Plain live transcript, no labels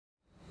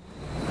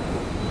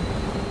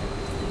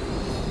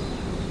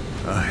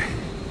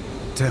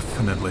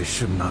definitely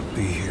should not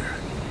be here.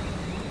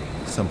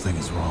 Something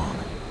is wrong.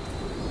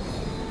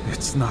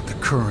 It's not the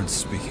current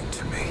speaking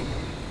to me.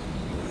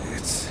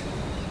 It's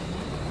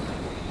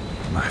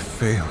my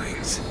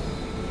failings.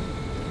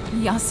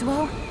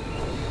 Yasuo?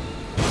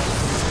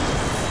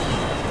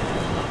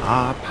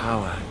 Our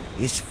power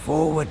is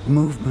forward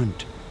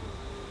movement.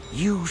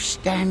 You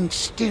stand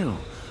still,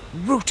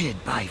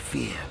 rooted by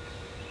fear.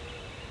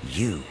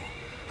 You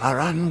are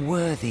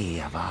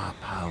unworthy of our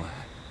power.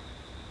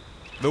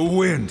 The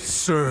wind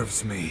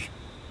serves me.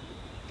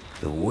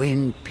 The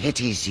wind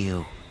pities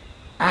you.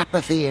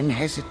 Apathy and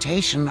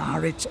hesitation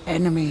are its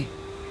enemy.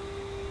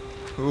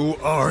 Who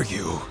are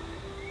you?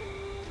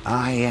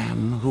 I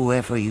am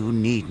whoever you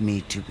need me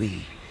to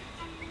be.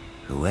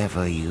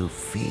 Whoever you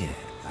fear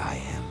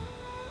I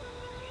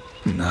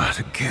am. Not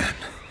again.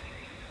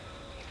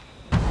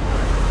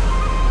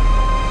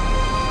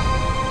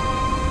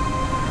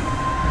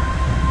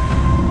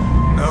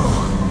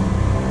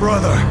 No,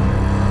 brother.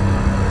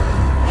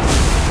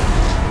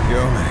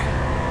 Yone,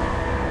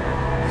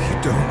 you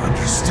don't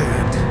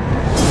understand.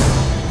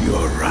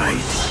 You're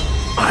right.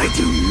 I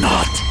do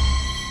not.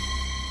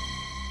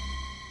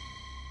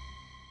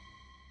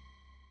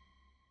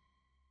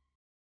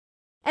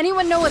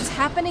 Anyone know what's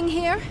happening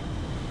here?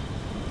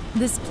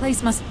 This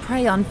place must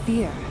prey on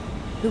fear.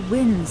 The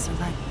winds are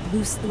like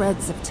loose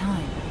threads of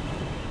time.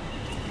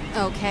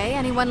 Okay,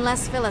 anyone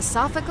less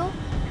philosophical?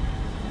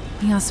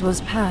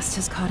 Yasuo's past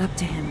has caught up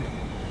to him.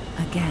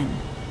 Again.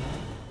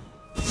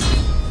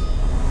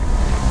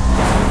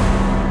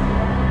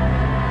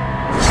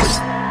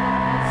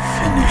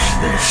 Finish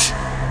this,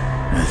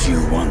 as you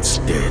once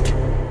did.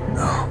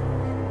 No.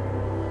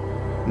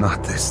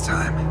 Not this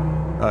time.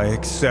 I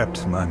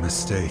accept my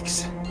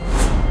mistakes.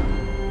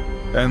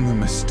 And the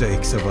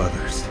mistakes of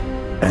others.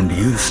 And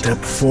you step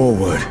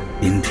forward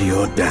into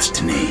your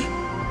destiny.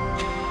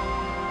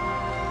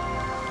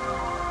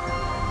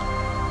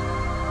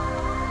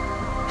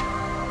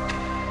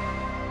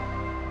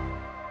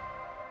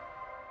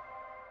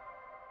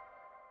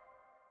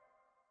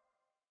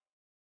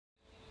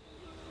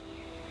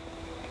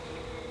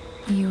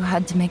 You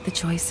had to make the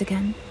choice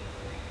again?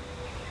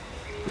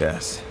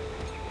 Yes.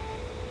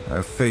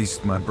 I've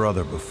faced my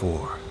brother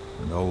before,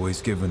 and always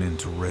given in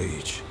to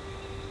rage.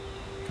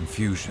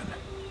 Confusion.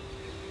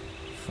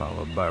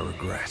 Followed by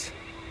regret.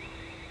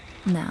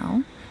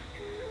 Now,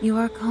 you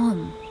are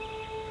calm.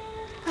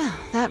 Well,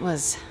 that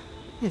was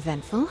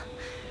eventful.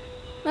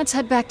 Let's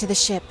head back to the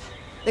ship.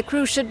 The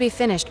crew should be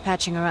finished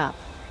patching her up.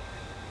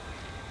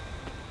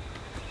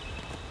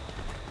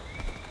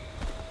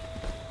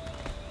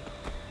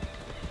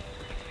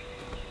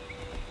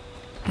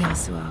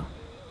 Yasuo,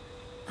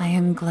 I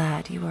am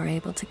glad you were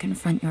able to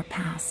confront your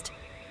past.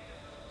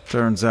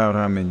 Turns out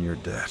I'm in your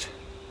debt.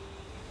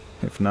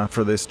 If not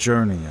for this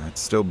journey, I'd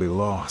still be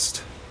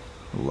lost.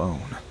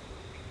 Alone.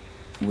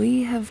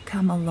 We have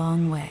come a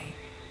long way.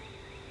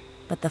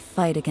 But the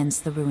fight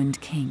against the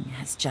ruined king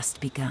has just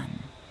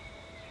begun.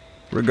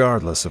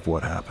 Regardless of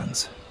what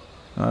happens,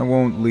 I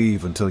won't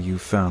leave until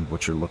you've found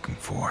what you're looking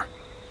for.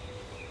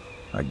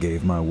 I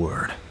gave my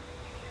word.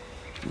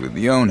 With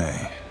Yone,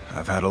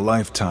 I've had a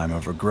lifetime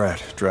of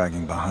regret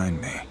dragging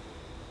behind me.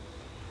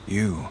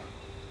 You,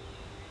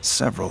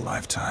 several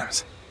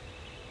lifetimes.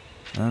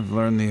 I've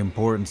learned the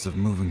importance of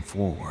moving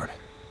forward.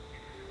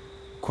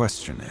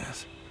 Question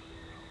is,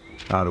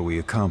 how do we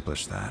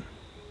accomplish that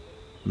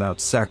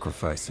without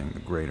sacrificing the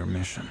greater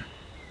mission?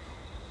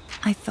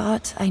 I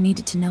thought I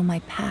needed to know my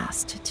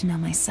past to know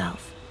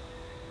myself.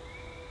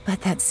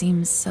 But that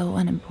seems so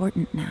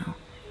unimportant now.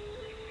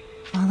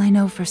 All I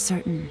know for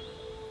certain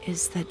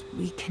is that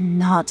we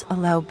cannot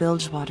allow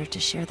Bilgewater to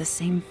share the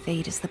same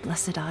fate as the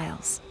Blessed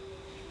Isles.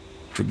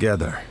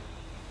 Together,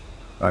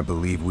 I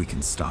believe we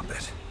can stop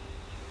it.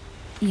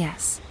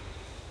 Yes.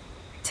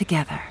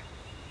 Together.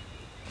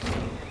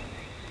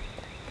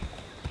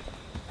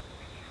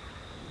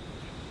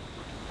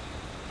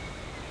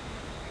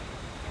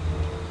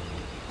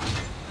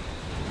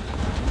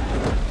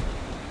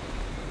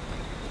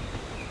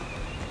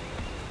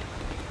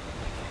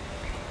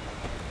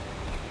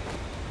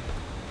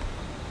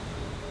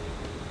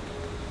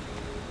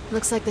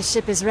 Looks like the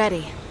ship is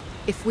ready.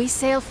 If we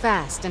sail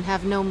fast and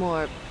have no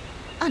more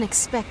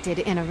unexpected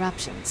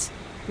interruptions,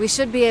 we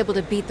should be able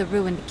to beat the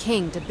ruined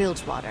king to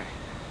Bilgewater.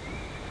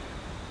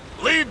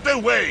 Lead the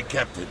way,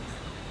 Captain.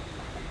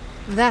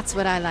 That's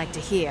what I like to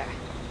hear.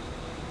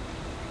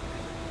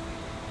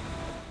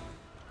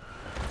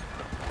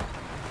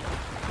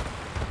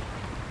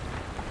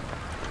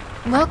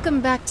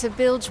 Welcome back to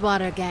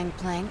Bilgewater,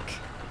 Gangplank.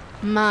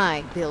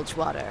 My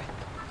Bilgewater.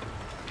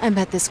 I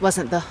bet this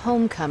wasn't the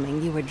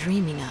homecoming you were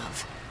dreaming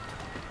of.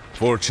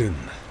 Fortune,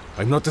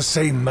 I'm not the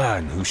same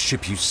man whose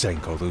ship you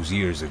sank all those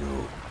years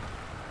ago.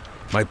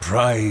 My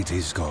pride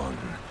is gone.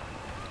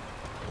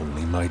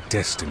 Only my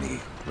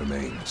destiny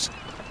remains.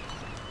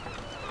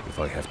 If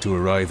I have to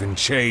arrive in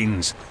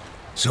chains,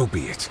 so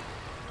be it.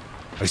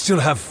 I still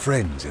have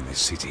friends in this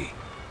city.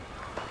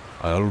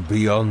 I'll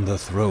be on the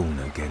throne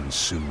again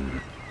soon.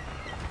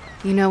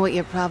 You know what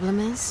your problem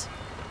is?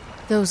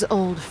 Those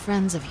old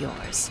friends of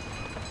yours.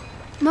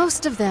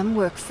 Most of them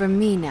work for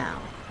me now,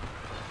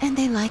 and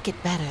they like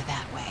it better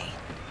that way.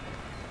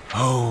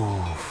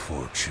 Oh,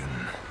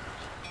 Fortune.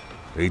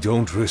 They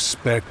don't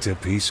respect a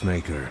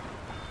peacemaker.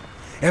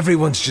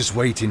 Everyone's just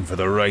waiting for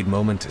the right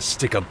moment to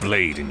stick a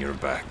blade in your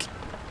back.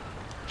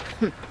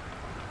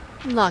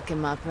 Lock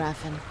him up,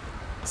 Raffen.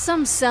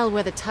 Some cell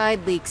where the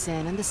tide leaks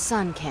in and the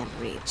sun can't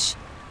reach.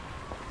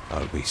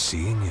 I'll be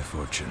seeing you,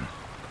 Fortune.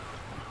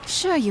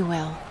 Sure you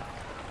will.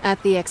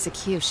 At the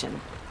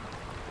execution.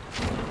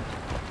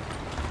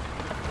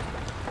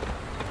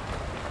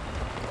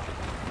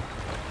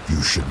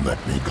 You should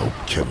let me go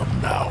kill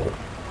him now.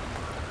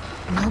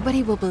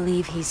 Nobody will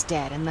believe he's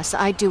dead unless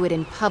I do it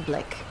in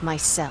public,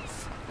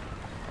 myself.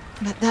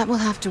 But that will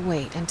have to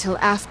wait until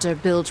after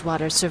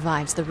Bilgewater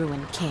survives the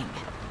Ruined King.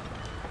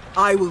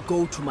 I will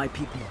go to my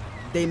people.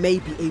 They may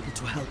be able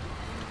to help.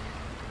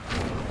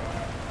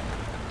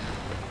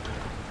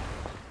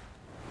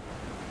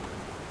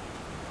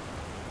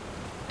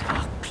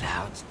 Dark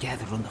clouds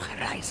gather on the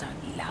horizon,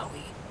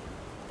 Illaoi.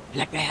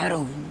 Like a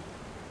harrowing,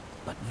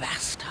 but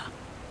vaster.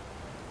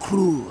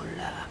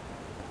 Crueler.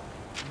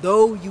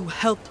 Though you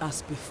helped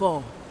us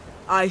before,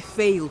 I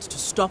failed to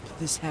stop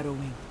this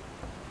harrowing.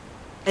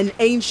 An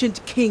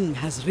ancient king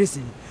has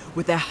risen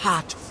with a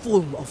heart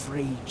full of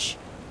rage.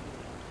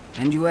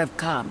 And you have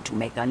come to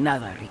make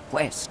another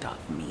request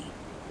of me.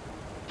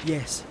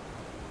 Yes.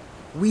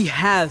 We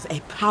have a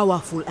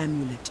powerful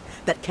amulet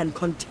that can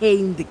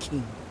contain the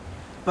king,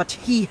 but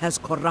he has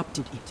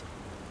corrupted it.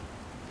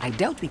 I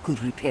doubt we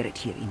could repair it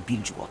here in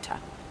Bilgewater.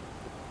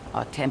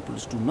 Our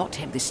temples do not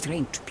have the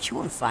strength to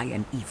purify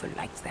an evil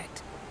like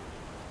that.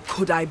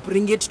 Could I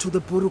bring it to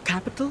the Buru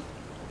capital?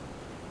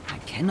 I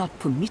cannot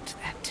permit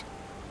that.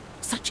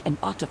 Such an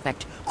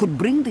artifact could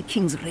bring the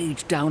king's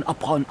rage down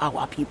upon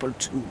our people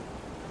too.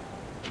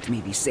 It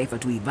may be safer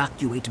to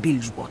evacuate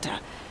Bilgewater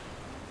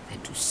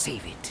than to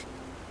save it.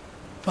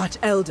 But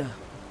Elder,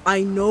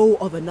 I know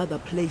of another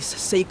place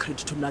sacred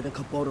to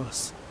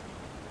Nagakaboros.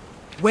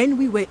 When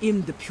we were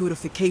in the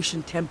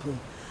Purification Temple,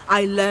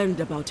 I learned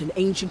about an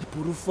ancient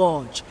Buru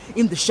forge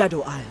in the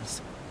Shadow Isles.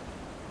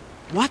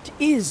 What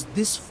is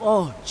this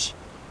forge?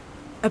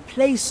 A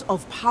place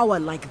of power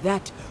like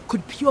that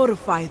could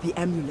purify the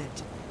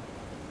amulet.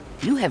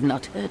 You have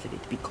not heard of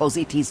it because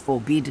it is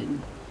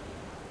forbidden.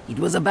 It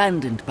was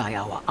abandoned by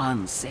our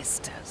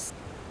ancestors.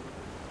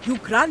 You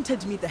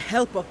granted me the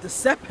help of the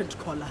Serpent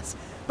Callers,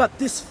 but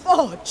this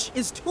forge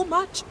is too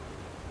much.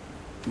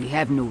 We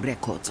have no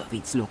records of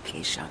its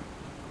location.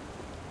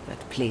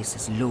 That place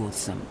is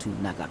loathsome to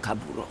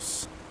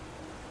Nagakaboros.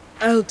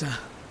 Elder,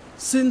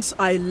 since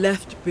I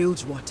left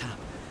Bilgewater,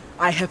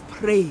 I have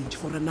prayed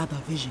for another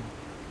vision,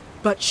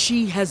 but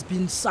she has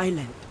been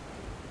silent.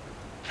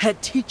 Her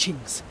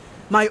teachings,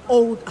 my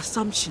old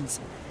assumptions,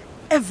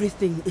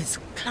 everything is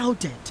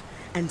clouded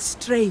and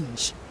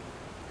strange.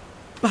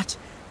 But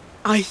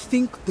I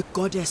think the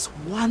goddess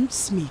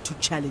wants me to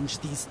challenge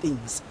these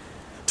things,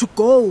 to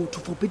go to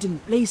forbidden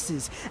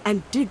places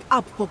and dig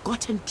up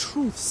forgotten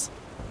truths.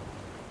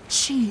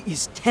 She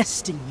is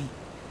testing me,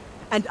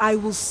 and I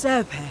will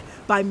serve her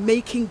by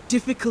making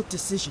difficult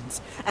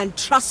decisions and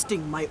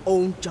trusting my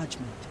own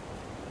judgment.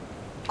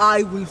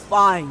 I will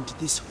find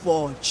this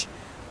forge,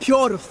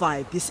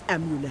 purify this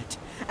amulet,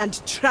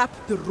 and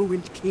trap the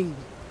ruined king.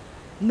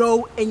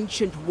 No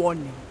ancient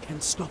warning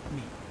can stop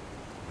me.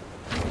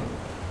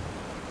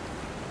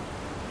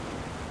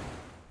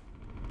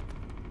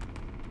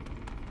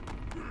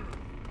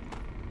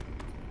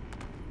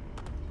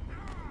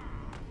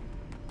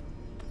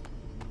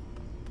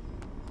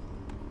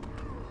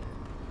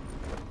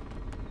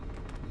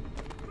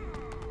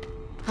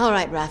 All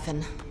right,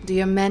 Raffen. Do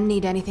your men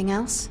need anything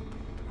else?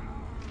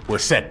 We're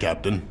set,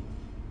 Captain.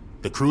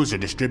 The crews are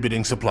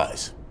distributing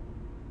supplies.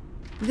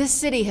 This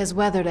city has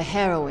weathered a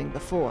harrowing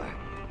before.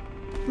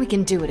 We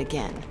can do it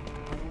again.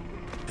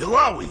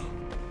 Illaoi,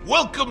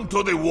 welcome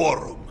to the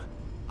War Room.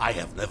 I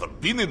have never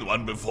been in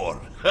one before.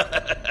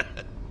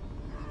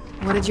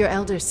 What did your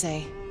elders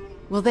say?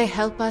 Will they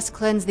help us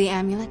cleanse the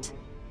amulet?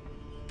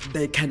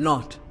 They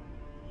cannot.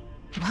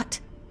 What?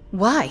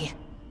 Why?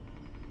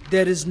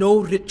 There is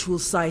no ritual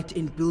site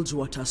in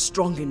Bilgewater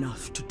strong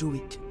enough to do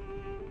it.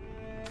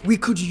 We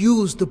could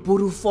use the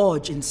Buru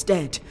Forge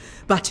instead,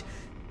 but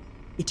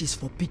it is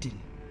forbidden.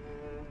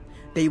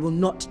 They will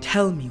not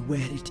tell me where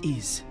it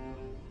is.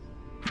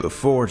 The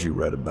forge you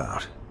read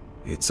about,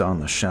 it's on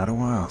the Shadow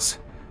Isles.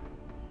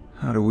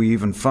 How do we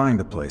even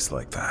find a place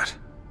like that?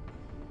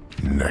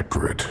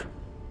 Nekrit.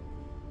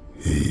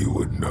 He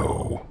would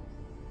know.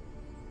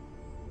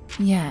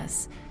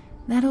 Yes,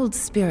 that old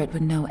spirit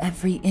would know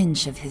every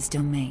inch of his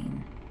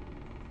domain.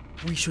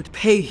 We should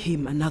pay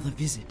him another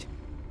visit.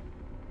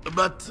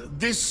 But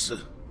this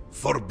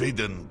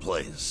forbidden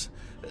place,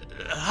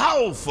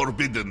 how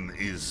forbidden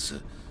is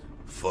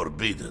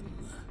forbidden?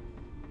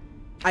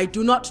 I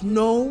do not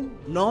know,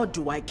 nor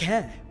do I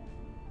care.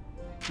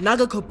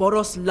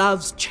 Nagakaboros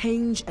loves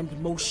change and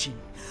motion,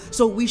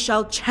 so we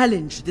shall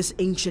challenge this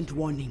ancient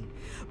warning,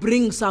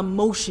 bring some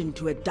motion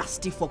to a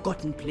dusty,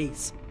 forgotten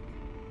place.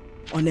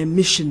 On a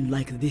mission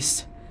like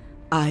this,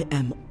 I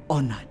am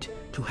honored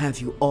to have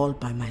you all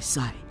by my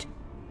side.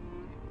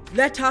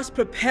 Let us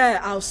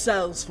prepare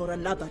ourselves for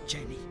another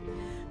journey,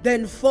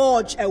 then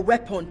forge a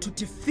weapon to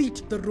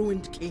defeat the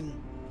ruined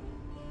king.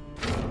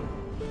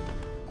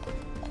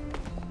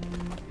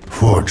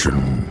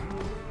 Fortune,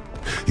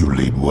 you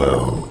lead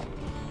well.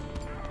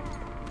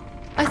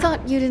 I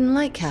thought you didn't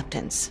like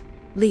captains,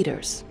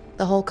 leaders,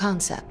 the whole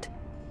concept.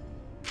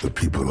 The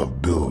people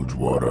of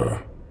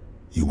Bilgewater,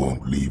 you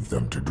won't leave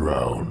them to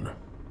drown.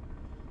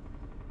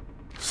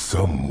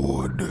 Some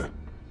would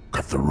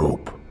cut the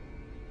rope.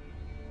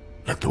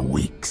 Let the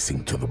weak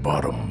sink to the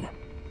bottom.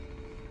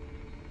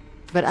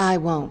 But I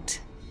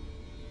won't.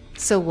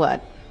 So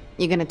what?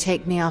 You gonna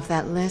take me off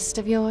that list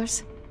of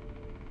yours?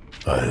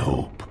 I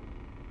hope.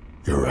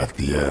 You're at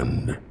the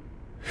end.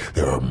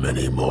 There are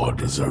many more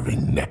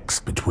deserving necks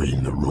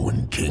between the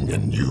ruined king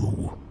and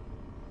you.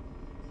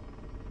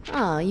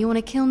 Oh, you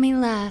wanna kill me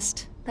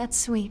last? That's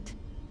sweet.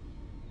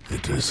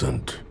 It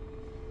isn't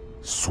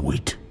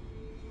sweet.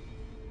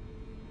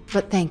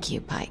 But thank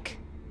you, Pike.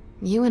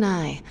 You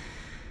and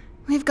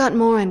we've got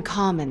more in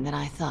common than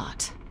I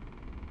thought.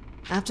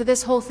 After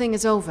this whole thing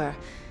is over,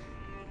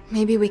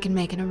 maybe we can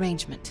make an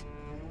arrangement.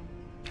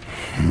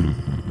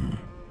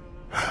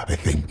 I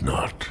think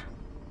not.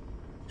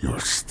 You're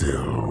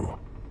still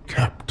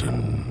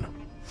Captain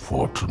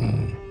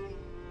Fortune.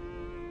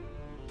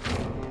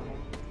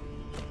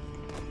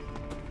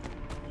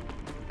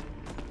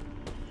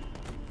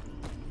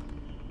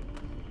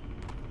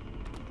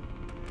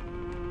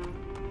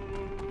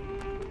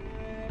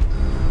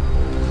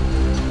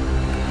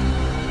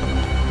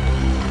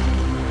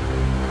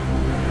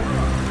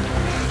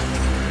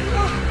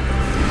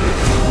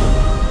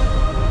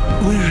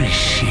 Where is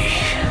she?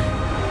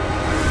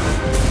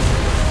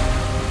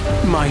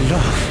 My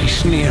love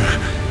is near.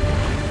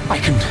 I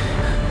can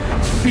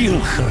feel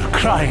her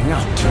crying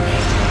out to me.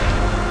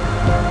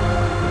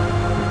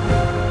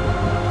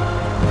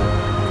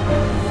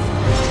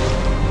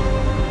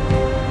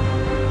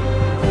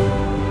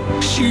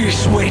 She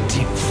is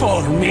waiting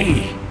for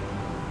me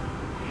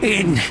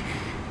in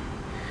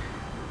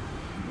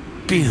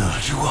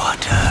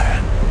Bilgewater.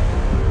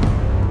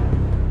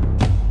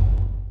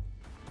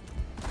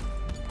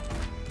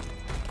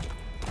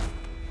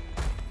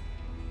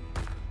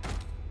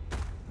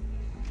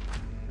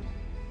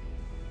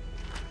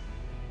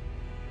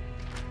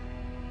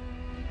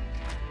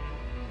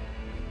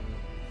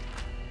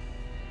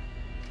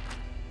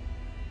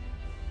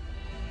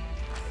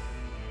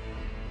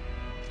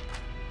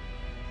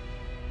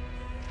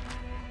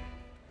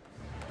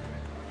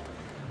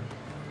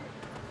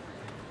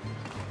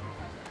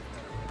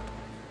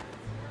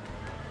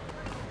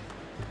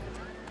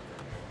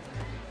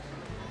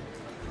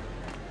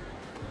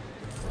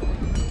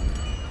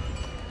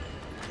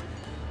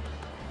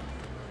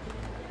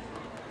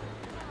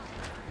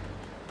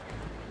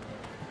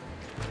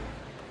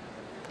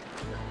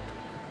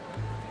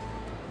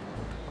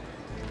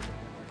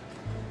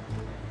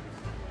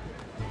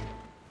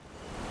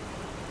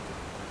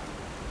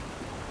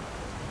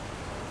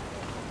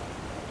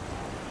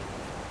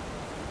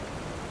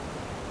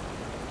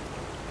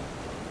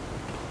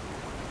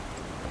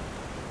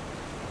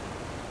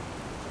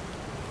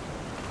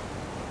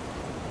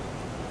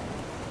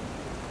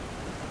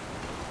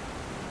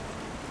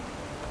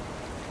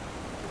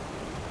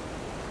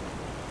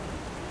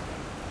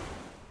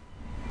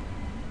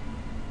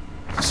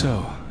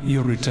 So,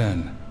 you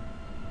return,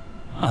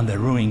 and the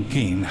ruined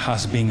king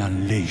has been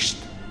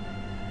unleashed.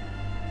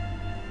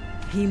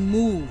 He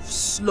moves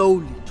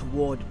slowly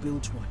toward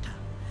Bilgewater,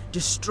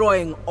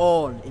 destroying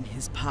all in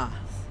his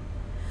path.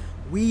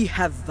 We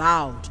have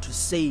vowed to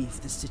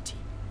save the city.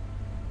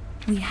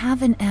 We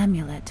have an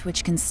amulet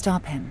which can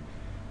stop him,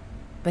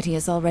 but he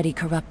has already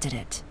corrupted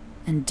it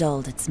and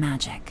dulled its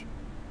magic.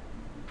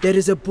 There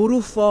is a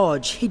Buru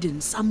Forge hidden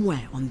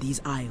somewhere on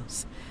these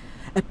isles.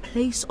 A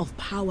place of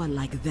power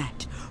like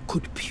that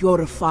could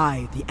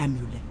purify the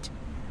amulet.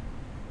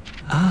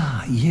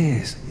 Ah,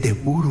 yes, the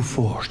Buru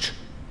Forge.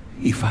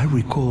 If I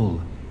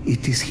recall,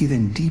 it is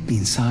hidden deep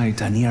inside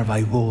a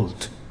nearby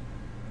vault.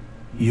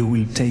 You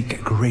will take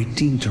a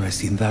great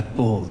interest in that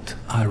vault,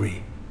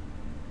 Ari.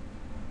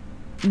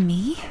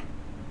 Me?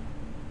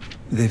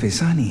 The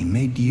Vesani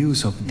made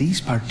use of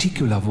this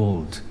particular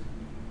vault.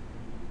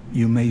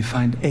 You may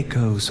find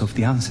echoes of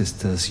the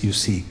ancestors you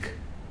seek.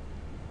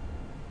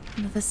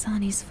 The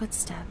Vasani's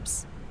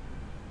footsteps.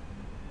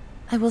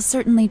 I will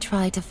certainly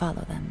try to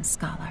follow them,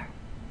 Scholar.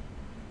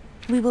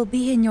 We will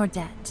be in your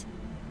debt.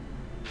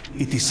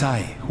 It is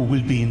I who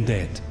will be in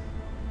debt.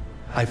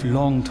 I've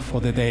longed for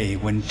the day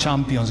when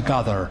champions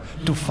gather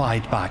to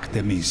fight back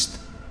the mist.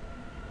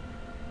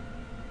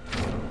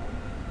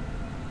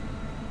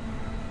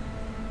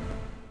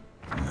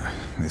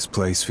 This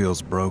place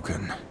feels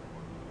broken.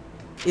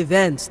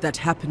 Events that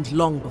happened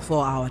long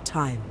before our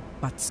time,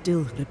 but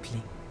still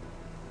rippling.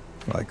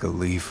 Like a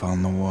leaf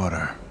on the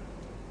water.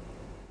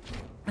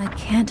 I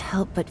can't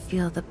help but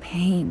feel the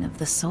pain of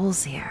the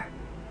souls here.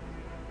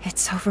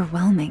 It's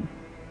overwhelming.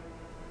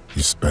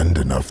 You spend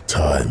enough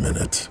time in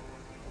it,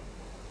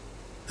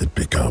 it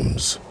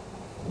becomes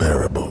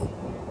bearable.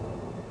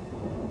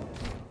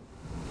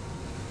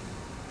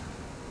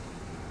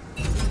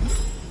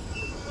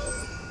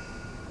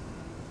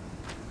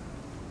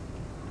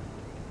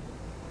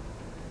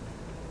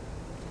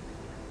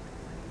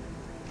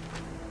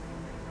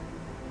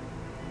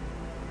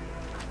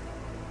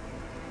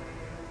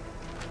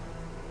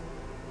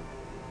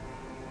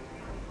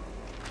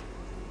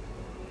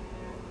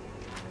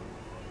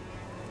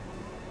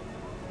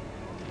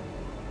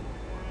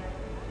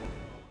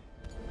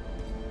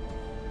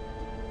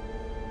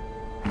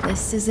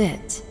 This is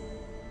it.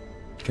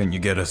 Can you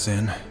get us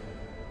in?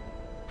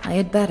 I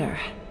had better.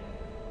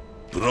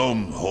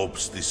 Brom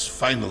hopes this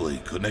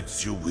finally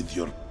connects you with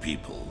your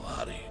people,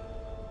 Ari.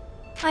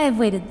 I have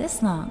waited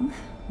this long.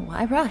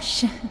 Why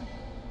rush?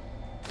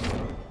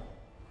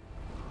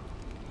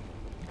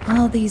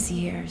 All these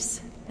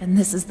years, and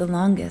this is the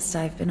longest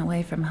I've been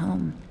away from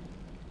home.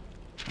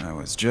 I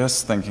was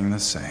just thinking the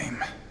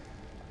same.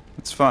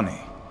 It's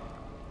funny.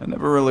 I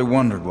never really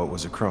wondered what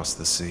was across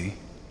the sea.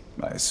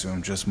 I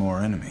assumed just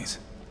more enemies.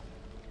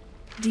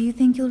 Do you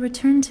think you'll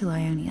return to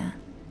Ionia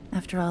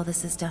after all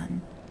this is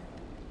done?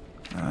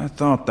 I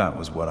thought that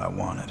was what I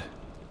wanted.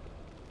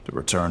 To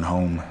return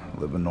home,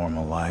 live a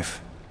normal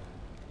life.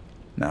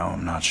 Now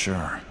I'm not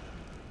sure.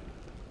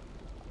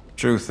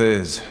 Truth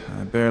is,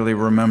 I barely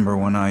remember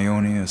when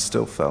Ionia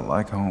still felt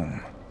like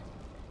home.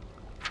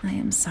 I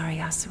am sorry,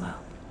 Yasuo.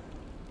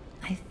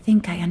 I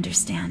think I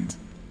understand.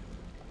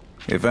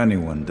 If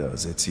anyone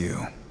does, it's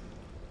you.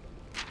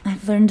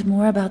 I've learned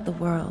more about the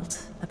world,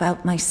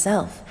 about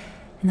myself,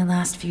 in the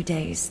last few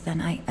days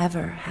than I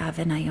ever have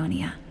in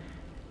Ionia.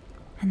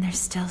 And there's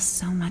still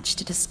so much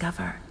to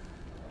discover.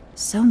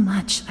 So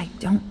much I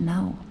don't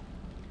know.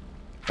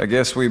 I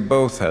guess we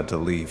both had to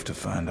leave to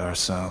find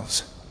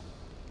ourselves.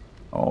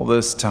 All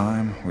this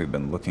time, we've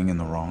been looking in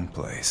the wrong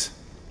place.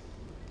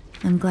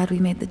 I'm glad we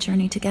made the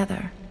journey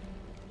together.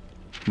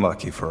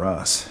 Lucky for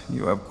us,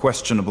 you have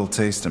questionable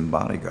taste in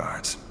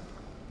bodyguards.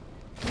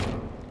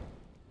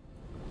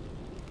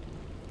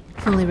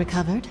 Fully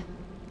recovered?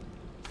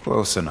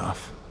 Close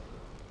enough.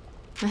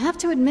 I have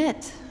to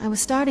admit, I was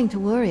starting to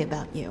worry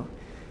about you.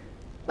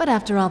 But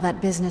after all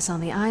that business on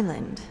the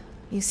island,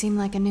 you seem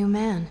like a new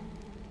man.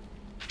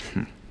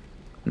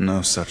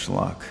 No such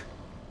luck.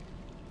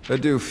 I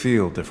do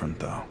feel different,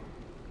 though.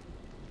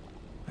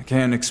 I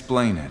can't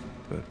explain it,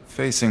 but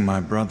facing my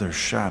brother's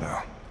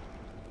shadow,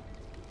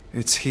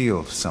 it's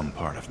healed some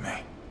part of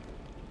me.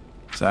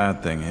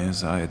 Sad thing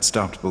is, I had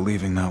stopped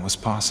believing that was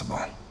possible.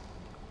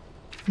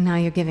 Now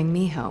you're giving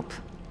me hope.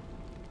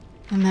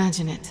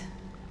 Imagine it.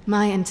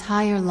 My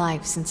entire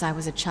life since I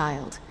was a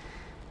child,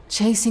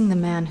 chasing the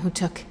man who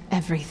took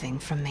everything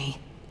from me.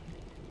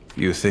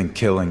 You think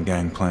killing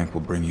Gangplank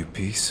will bring you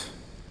peace?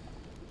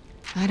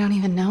 I don't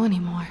even know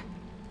anymore.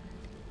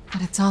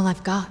 But it's all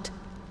I've got.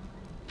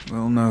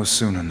 We'll know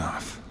soon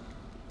enough.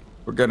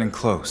 We're getting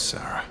close,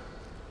 Sarah.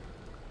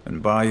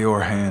 And by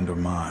your hand or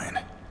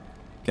mine,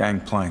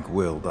 Gangplank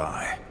will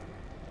die.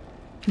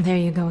 There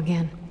you go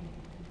again.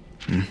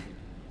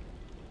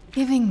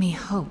 Giving me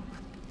hope.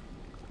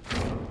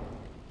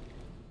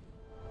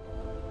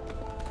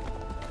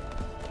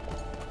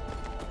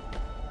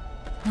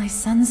 My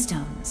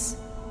sunstones.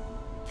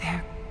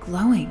 They're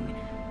glowing.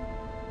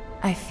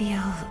 I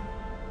feel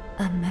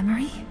a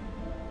memory?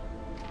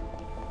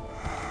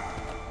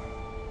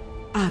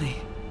 Ari,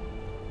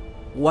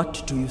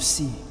 what do you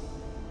see?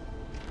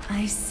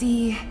 I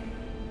see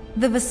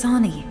the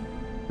Vistani,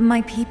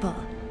 my people.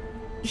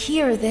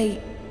 Here they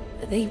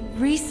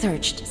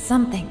researched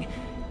something.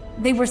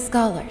 They were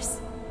scholars.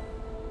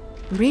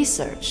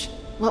 Research?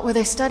 What were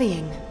they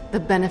studying? The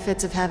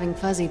benefits of having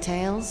fuzzy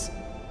tails?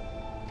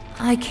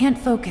 I can't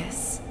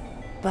focus,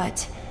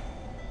 but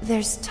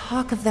there's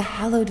talk of the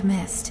Hallowed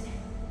Mist,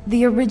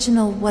 the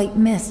original white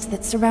mist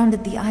that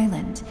surrounded the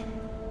island,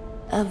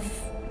 of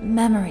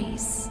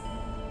memories,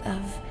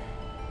 of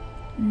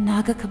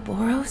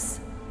Nagakaboros?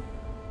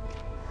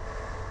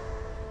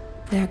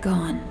 They're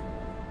gone.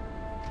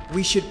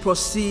 We should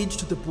proceed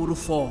to the Buru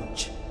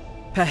Forge.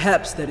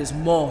 Perhaps there is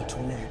more to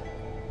learn.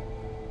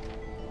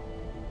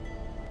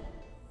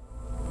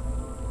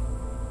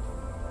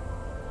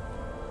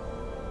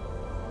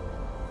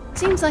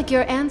 Seems like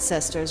your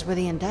ancestors were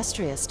the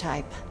industrious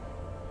type.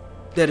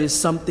 There is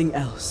something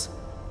else.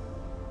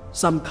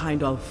 Some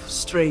kind of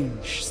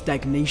strange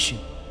stagnation.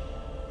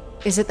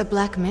 Is it the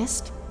Black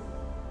Mist?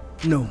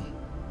 No.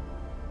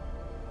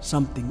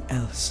 Something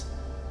else.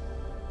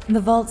 The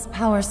vault's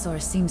power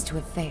source seems to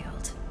have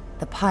failed.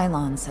 The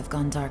pylons have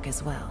gone dark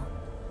as well.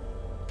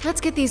 Let's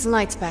get these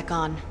lights back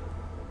on.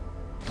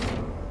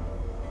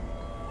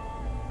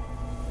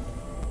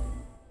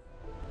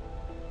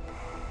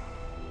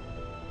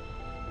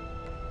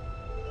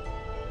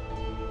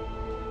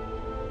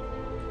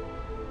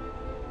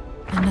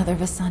 Another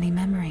Vistani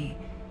memory.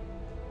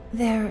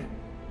 They're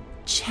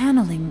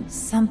channeling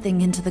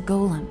something into the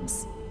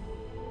golems.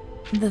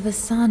 The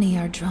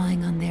Vistani are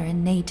drawing on their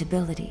innate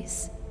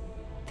abilities.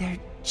 They're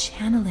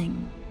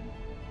channeling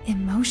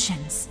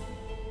emotions.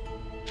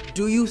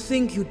 Do you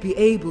think you'd be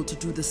able to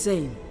do the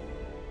same?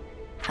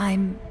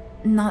 I'm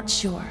not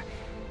sure,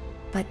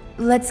 but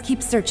let's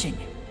keep searching.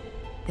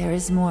 There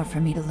is more for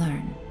me to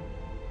learn.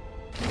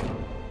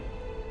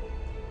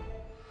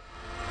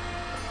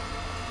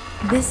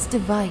 This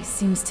device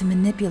seems to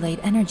manipulate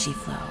energy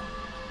flow.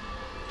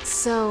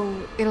 So,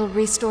 it'll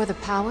restore the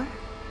power?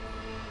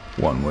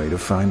 One way to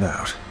find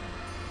out.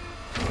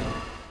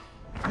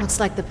 Looks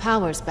like the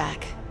power's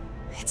back.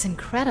 It's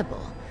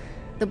incredible.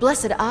 The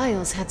Blessed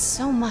Isles had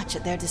so much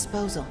at their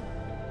disposal.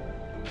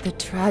 The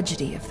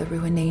tragedy of the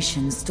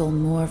Ruination stole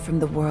more from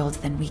the world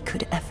than we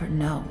could ever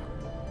know.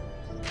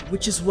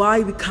 Which is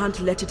why we can't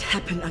let it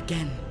happen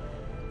again.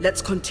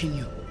 Let's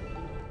continue.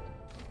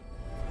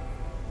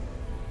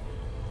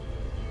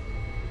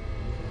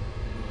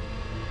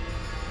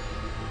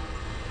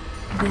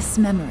 This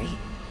memory,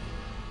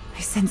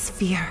 I sense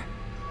fear,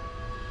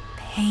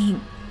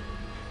 pain,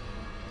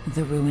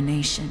 the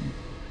Ruination.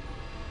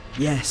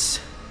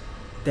 Yes,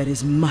 there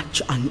is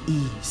much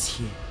unease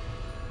here.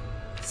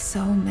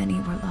 So many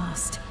were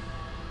lost,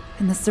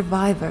 and the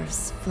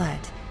survivors fled.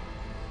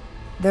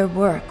 Their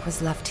work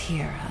was left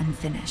here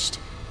unfinished.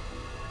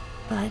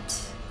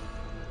 But...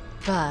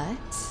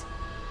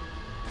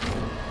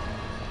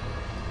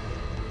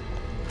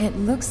 it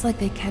looks like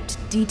they kept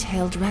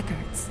detailed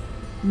records,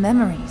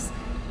 memories.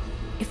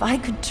 If I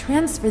could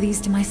transfer these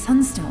to my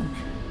Sunstone,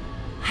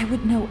 I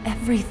would know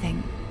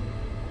everything.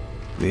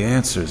 The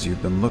answers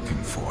you've been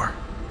looking for.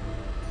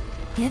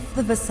 If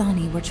the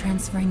Vasani were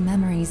transferring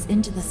memories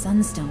into the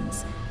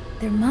Sunstones,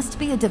 there must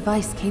be a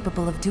device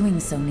capable of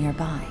doing so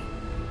nearby.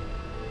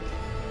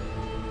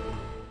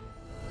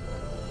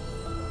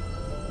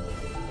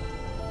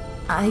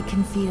 I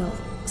can feel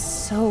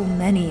so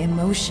many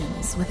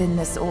emotions within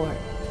this orb.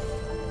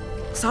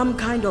 Some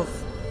kind of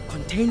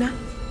container?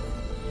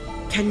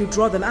 Can you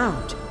draw them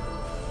out?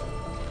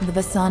 The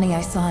Vasani I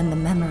saw in the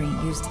memory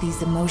used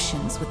these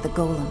emotions with the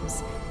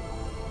golems.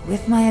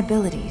 With my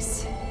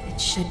abilities,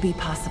 it should be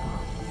possible.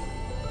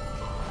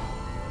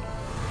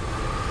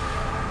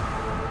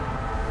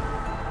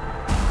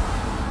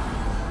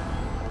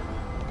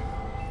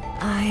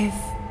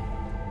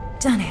 I've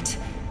done it.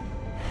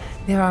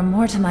 There are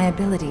more to my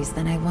abilities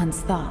than I once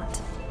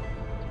thought.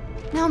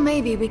 Now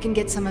maybe we can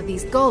get some of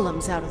these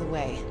golems out of the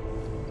way.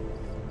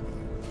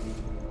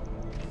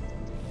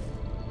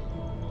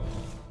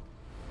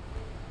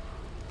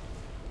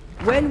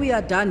 When we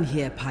are done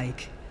here,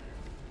 Pike,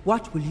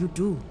 what will you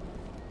do?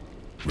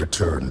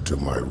 Return to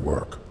my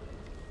work.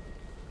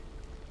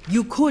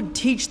 You could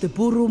teach the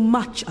Buru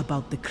much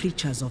about the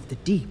creatures of the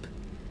deep.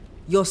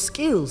 Your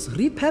skills,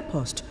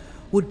 repurposed,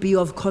 would be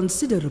of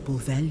considerable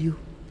value.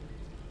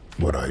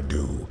 What I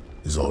do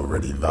is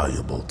already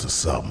valuable to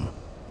some.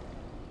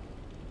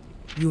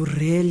 You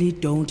really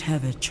don't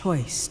have a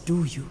choice,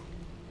 do you?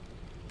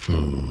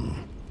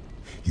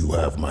 You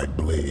have my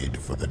blade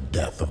for the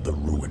death of the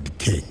ruined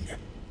king.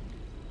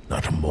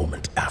 Not a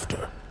moment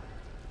after.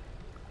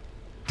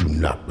 Do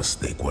not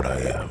mistake what I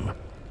am.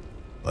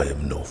 I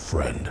am no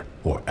friend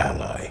or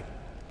ally.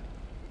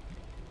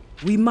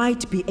 We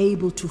might be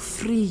able to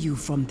free you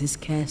from this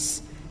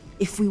curse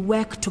if we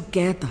work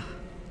together.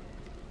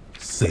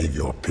 Save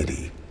your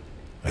pity.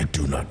 I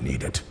do not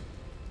need it.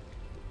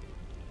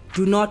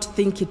 Do not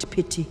think it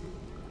pity.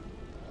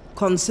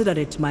 Consider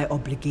it my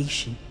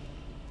obligation.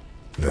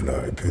 Then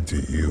I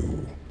pity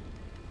you.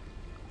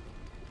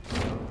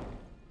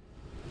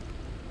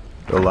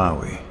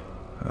 Illaoi,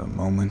 a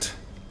moment.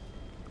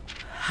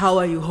 How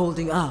are you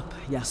holding up,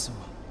 Yasuo?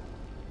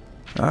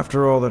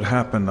 After all that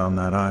happened on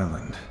that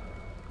island,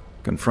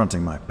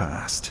 confronting my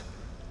past,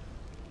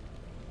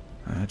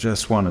 I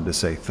just wanted to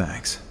say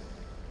thanks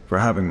for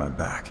having my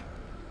back.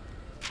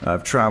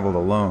 I've traveled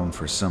alone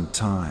for some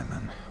time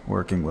and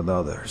working with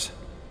others.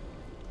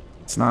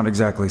 It's not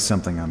exactly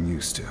something I'm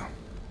used to.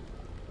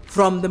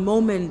 From the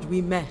moment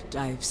we met,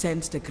 I've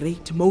sensed a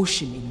great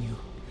motion in you.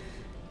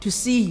 To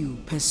see you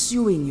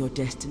pursuing your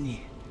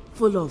destiny,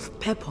 full of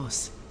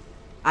purpose.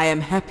 I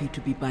am happy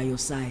to be by your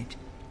side.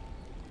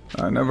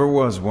 I never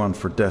was one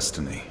for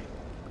destiny,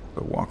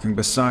 but walking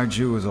beside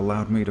you has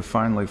allowed me to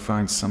finally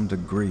find some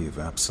degree of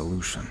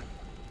absolution.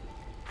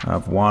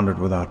 I've wandered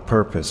without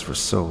purpose for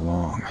so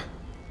long,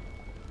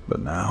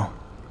 but now,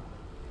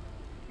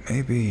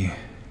 maybe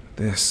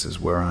this is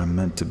where I'm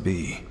meant to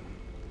be.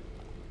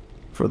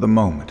 For the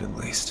moment, at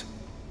least.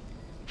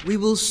 We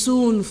will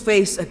soon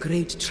face a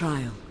great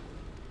trial,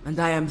 and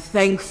I am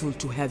thankful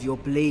to have your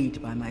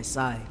blade by my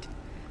side,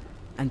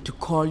 and to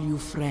call you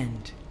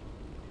friend.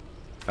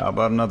 How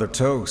about another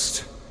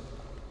toast?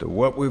 To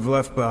what we've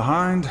left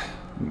behind,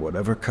 and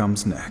whatever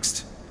comes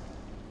next.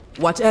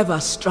 Whatever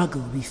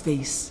struggle we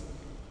face,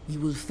 we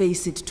will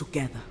face it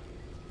together.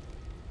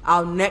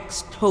 Our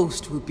next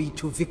toast will be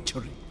to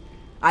victory.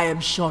 I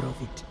am sure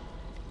of it.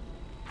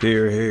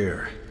 Hear,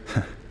 hear.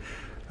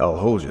 I'll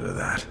hold you to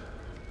that.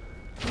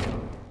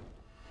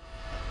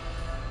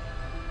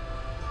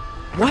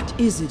 What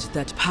is it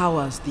that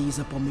powers these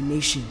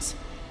abominations?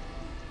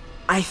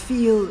 I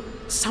feel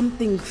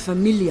something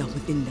familiar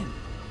within them.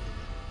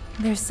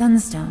 They're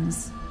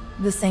sunstones,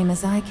 the same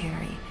as I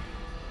carry.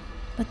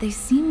 But they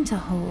seem to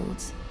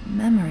hold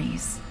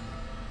memories.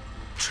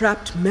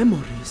 Trapped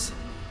memories?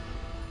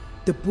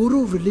 The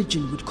Buru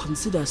religion would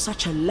consider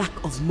such a lack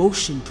of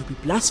motion to be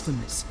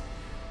blasphemous.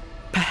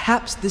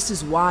 Perhaps this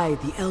is why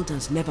the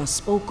elders never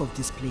spoke of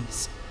this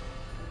place.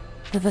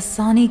 The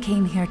Vasani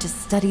came here to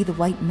study the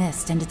White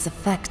Mist and its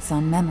effects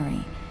on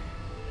memory.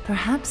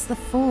 Perhaps the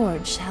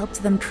Forge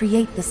helped them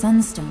create the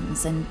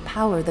Sunstones and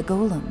power the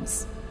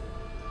golems.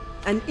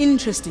 An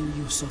interesting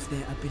use of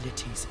their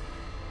abilities.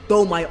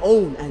 Though my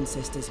own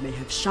ancestors may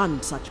have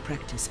shunned such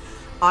practice,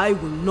 I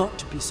will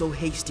not be so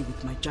hasty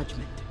with my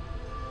judgment.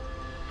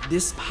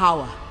 This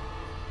power,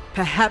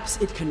 perhaps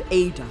it can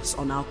aid us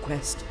on our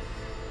quest.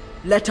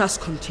 Let us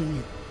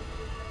continue.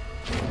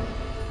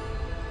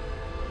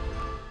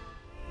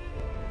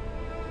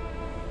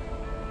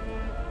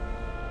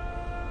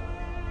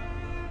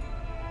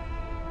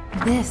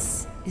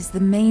 This is the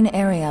main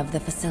area of the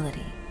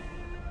facility.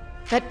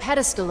 That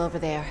pedestal over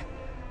there.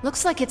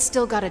 Looks like it's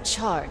still got a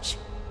charge.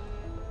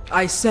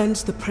 I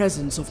sense the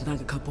presence of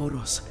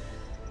Nagakaboros.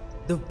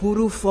 The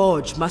Buru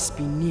Forge must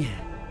be near.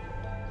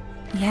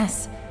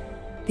 Yes,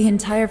 the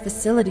entire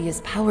facility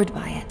is powered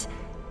by it.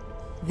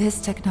 This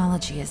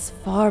technology is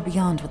far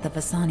beyond what the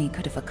Vasani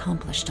could have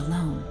accomplished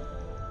alone.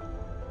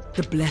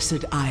 The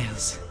Blessed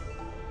Isles.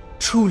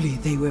 Truly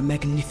they were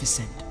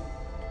magnificent.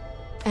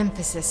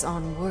 Emphasis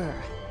on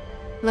were.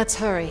 Let's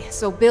hurry,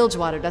 so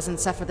Bilgewater doesn't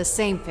suffer the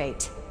same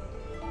fate.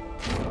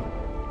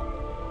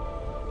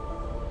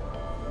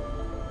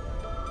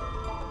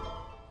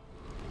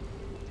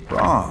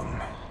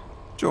 Brom,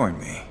 join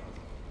me.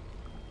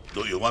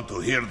 Do you want to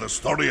hear the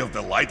story of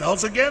the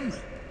lighthouse again?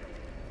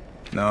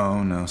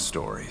 No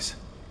stories.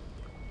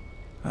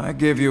 I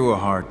give you a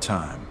hard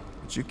time,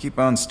 but you keep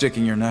on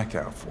sticking your neck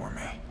out for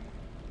me.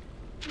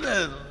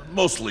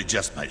 Mostly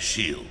just my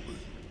shield.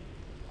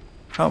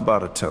 How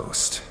about a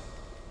toast?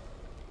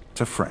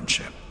 To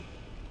friendship.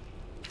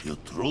 You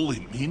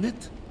truly mean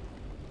it?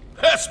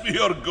 Pass me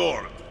your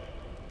gourd!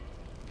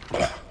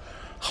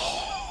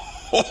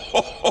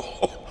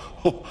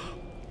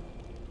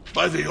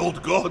 By the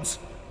old gods,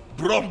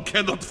 Brom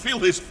cannot feel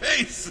his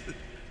face!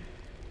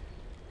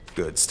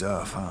 Good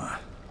stuff, huh?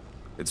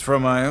 It's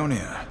from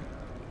Ionia.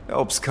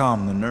 Helps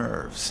calm the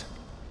nerves.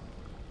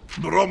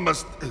 Brom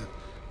must...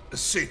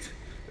 sit.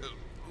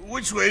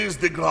 Which way is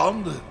the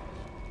ground?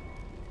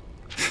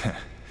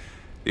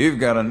 You've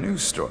got a new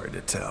story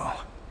to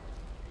tell.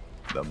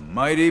 The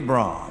mighty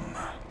Brom,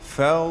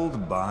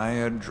 felled by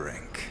a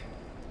drink.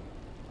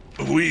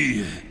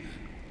 We...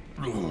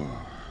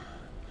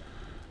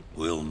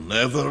 will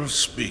never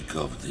speak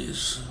of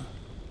this.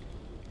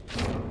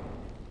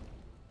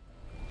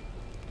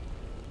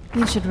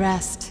 You should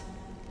rest.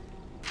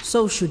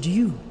 So should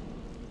you.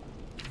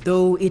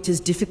 Though it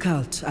is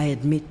difficult, I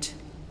admit,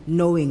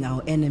 knowing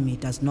our enemy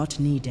does not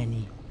need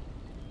any.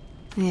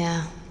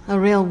 Yeah, a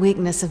real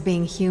weakness of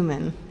being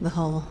human, the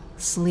whole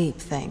sleep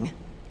thing.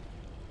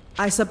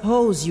 I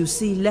suppose you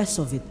see less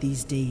of it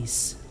these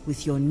days,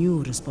 with your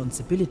new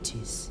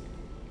responsibilities.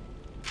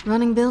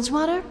 Running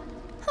Bilgewater?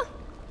 Huh,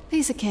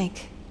 piece of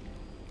cake.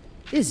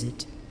 Is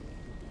it?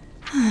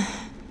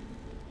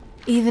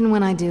 Even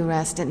when I do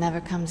rest, it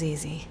never comes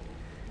easy.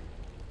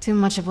 Too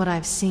much of what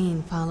I've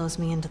seen follows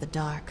me into the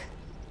dark.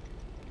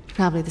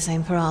 Probably the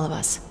same for all of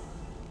us.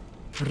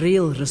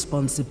 Real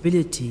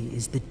responsibility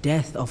is the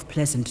death of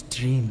pleasant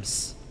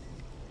dreams.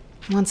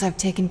 Once I've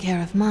taken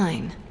care of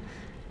mine,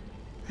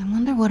 I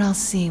wonder what I'll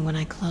see when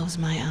I close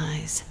my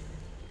eyes.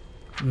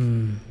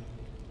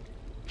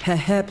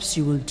 Perhaps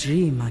you will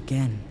dream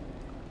again.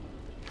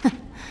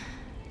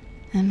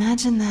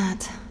 Imagine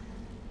that.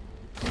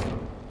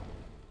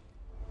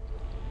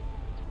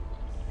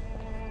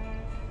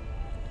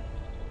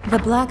 The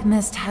Black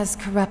Mist has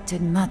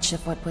corrupted much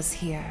of what was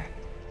here.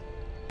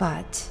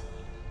 But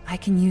I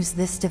can use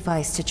this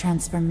device to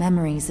transfer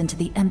memories into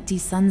the empty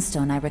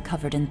sunstone I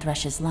recovered in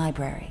Thresh's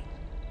library.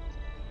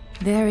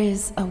 There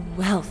is a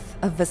wealth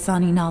of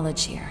Vasani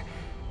knowledge here.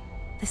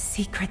 The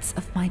secrets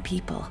of my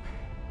people.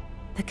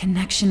 The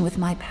connection with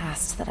my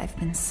past that I've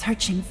been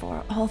searching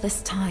for all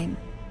this time.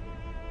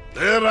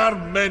 There are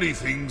many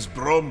things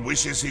Brom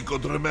wishes he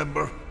could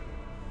remember.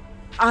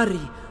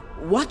 Ari,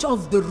 what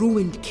of the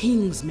ruined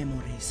king's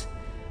memories?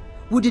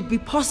 Would it be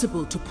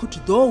possible to put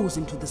those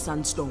into the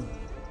Sunstone?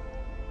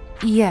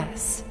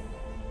 Yes,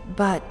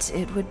 but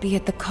it would be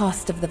at the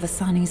cost of the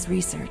Vasani's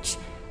research.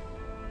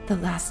 The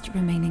last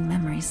remaining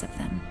memories of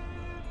them.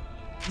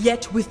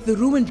 Yet with the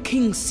ruined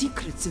king's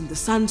secrets in the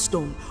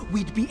Sunstone,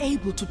 we'd be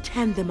able to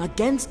turn them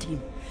against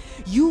him.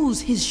 Use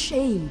his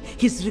shame,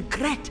 his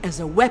regret as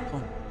a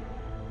weapon.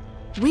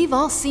 We've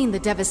all seen the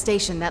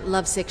devastation that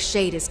lovesick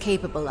shade is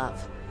capable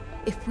of.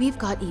 If we've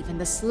got even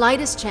the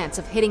slightest chance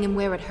of hitting him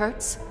where it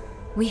hurts,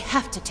 we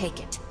have to take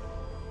it.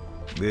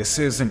 This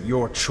isn't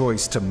your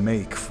choice to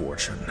make,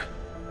 Fortune.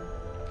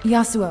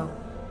 Yasuo,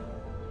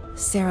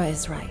 Sarah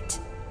is right.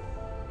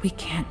 We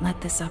can't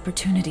let this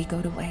opportunity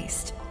go to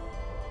waste.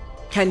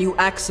 Can you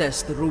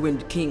access the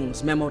ruined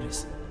king's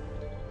memories?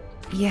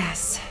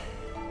 Yes,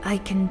 I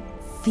can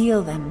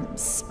feel them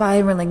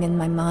spiraling in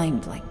my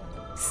mind like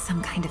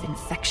some kind of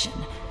infection.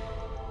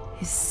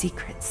 His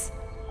secrets.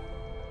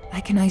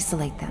 I can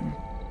isolate them.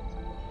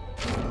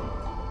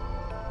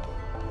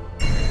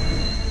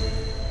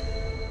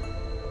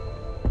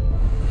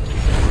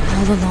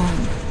 All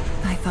along,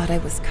 I thought I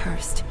was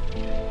cursed.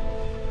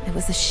 I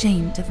was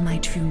ashamed of my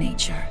true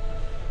nature.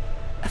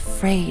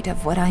 Afraid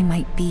of what I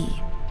might be.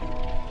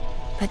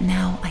 But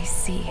now I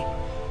see.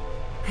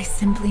 I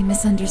simply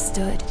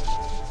misunderstood.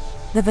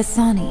 The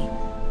Vistani,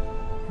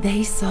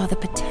 they saw the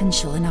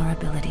potential in our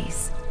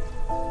abilities.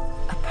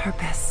 A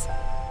purpose.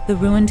 The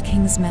ruined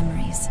king's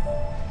memories.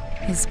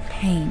 His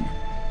pain.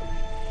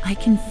 I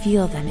can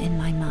feel them in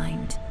my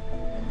mind.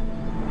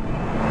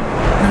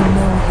 I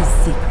know his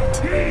secret.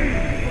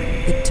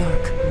 The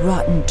dark,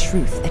 rotten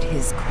truth at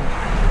his core.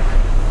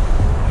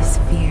 His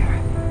fear.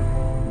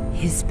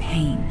 His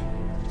pain.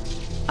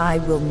 I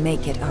will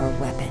make it our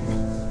weapon.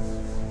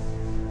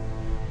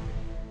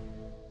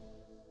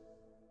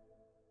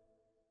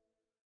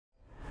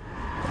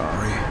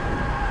 Ari?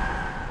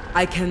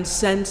 I can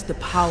sense the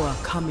power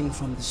coming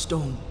from the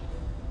stone.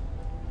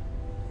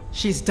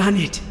 She's done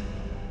it.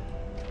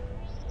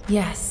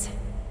 Yes.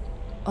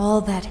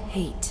 All that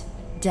hate,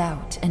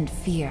 doubt, and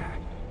fear.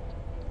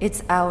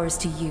 It's ours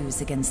to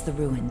use against the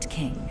ruined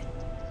king.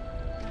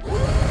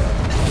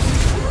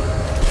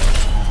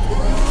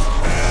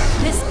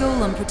 This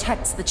golem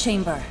protects the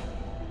chamber,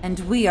 and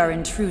we are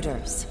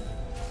intruders.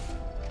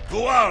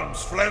 To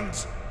arms,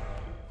 friends!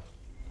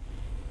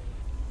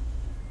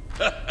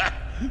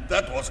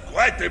 That was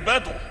quite a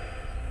battle.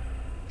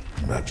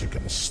 Magic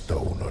and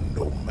stone are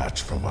no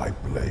match for my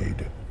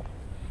blade.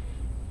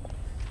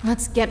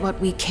 Let's get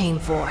what we came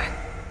for.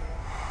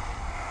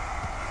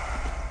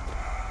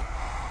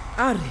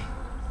 Ari,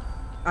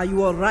 are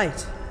you all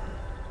right?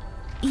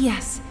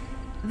 Yes.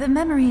 The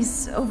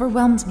memories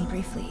overwhelmed me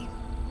briefly.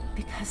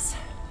 Because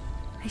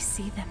I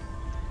see them.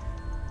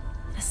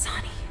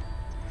 Vistani.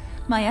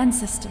 My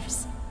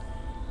ancestors.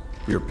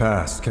 Your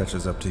past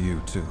catches up to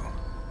you, too.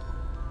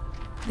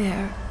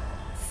 They're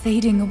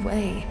fading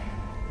away.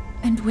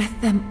 And with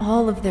them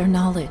all of their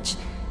knowledge.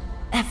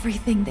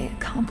 Everything they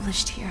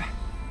accomplished here.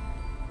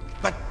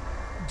 But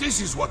this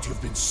is what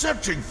you've been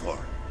searching for.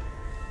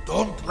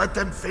 Don't let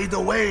them fade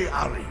away,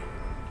 Ari.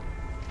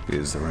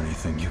 Is there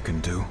anything you can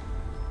do?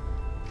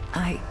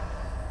 I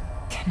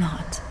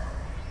cannot.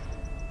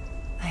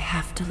 I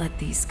have to let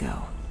these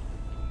go.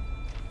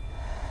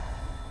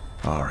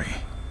 Ari.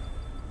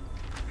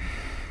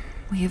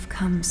 We have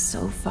come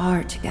so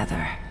far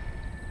together.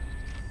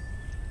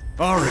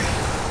 Ari!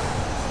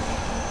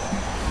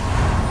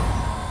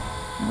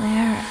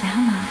 Where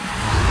am I?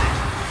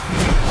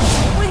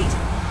 Wait!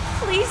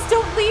 Please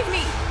don't leave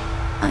me!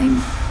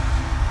 I'm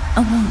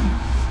alone.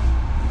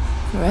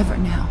 Forever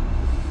now.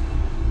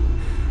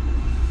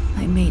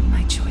 I made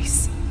my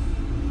choice.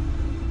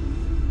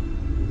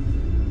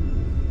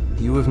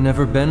 You have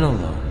never been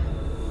alone,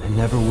 and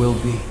never will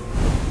be.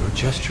 Your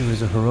gesture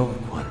is a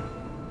heroic one.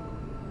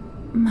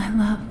 My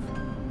love,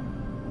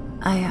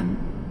 I am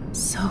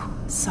so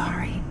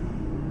sorry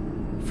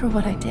for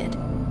what I did.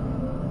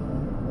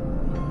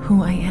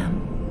 Who I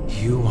am.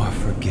 You are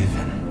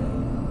forgiven.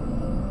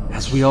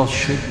 As we all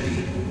should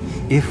be,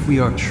 if we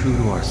are true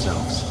to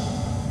ourselves,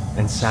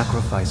 and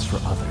sacrifice for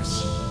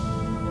others,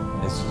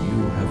 as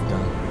you have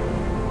done.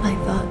 I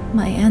thought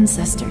my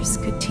ancestors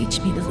could teach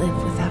me to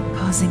live without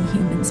causing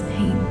humans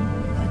pain,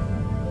 but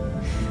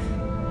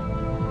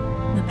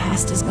the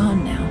past is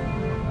gone now.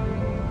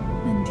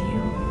 And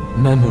you...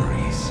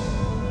 Memories.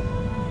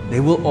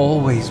 They will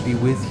always be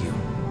with you.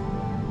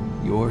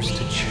 Yours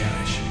to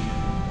cherish.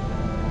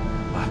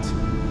 But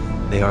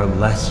they are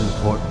less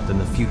important than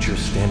the future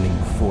standing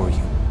before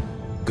you.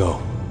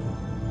 Go.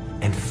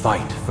 And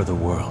fight for the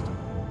world.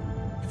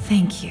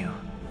 Thank you.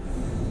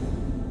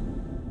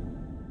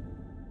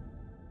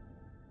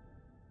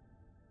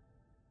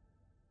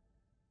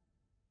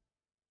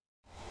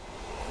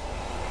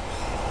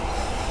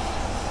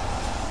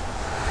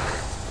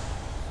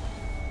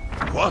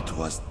 What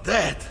was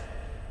that?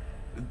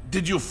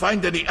 Did you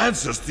find any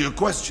answers to your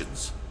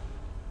questions?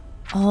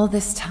 All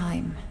this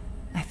time,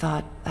 I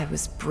thought I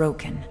was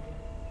broken.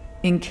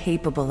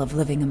 Incapable of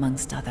living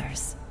amongst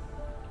others.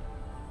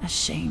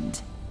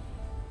 Ashamed.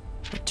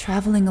 But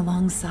traveling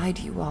alongside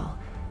you all,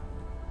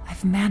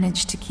 I've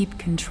managed to keep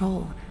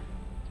control.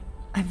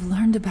 I've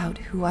learned about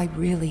who I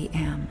really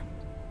am.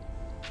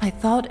 I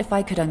thought if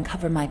I could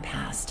uncover my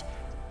past,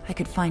 I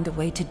could find a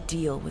way to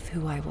deal with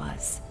who I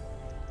was.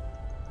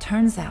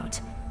 Turns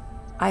out,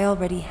 I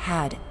already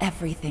had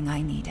everything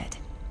I needed.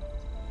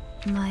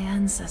 My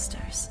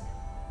ancestors.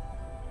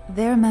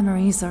 Their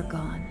memories are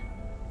gone,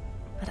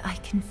 but I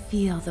can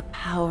feel the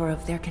power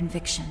of their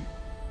conviction.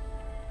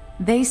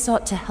 They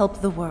sought to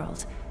help the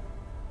world,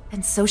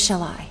 and so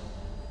shall I,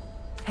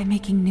 by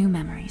making new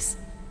memories.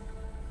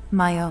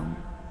 My own.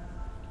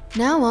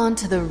 Now on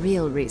to the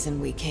real reason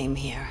we came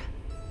here.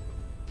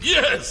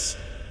 Yes!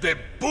 The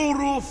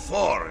Buru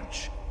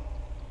Forge!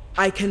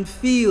 I can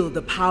feel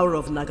the power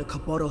of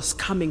Nagakaboros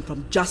coming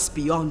from just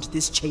beyond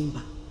this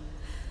chamber.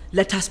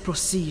 Let us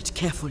proceed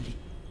carefully.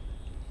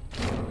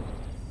 The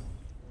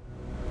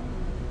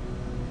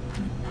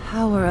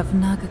power of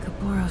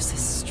Nagakaboros is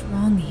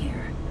strong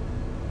here.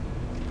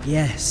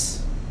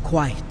 Yes,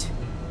 quite.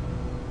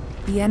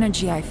 The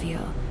energy I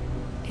feel,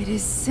 it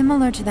is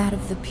similar to that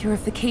of the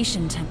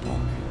Purification Temple.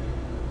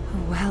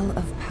 A well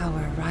of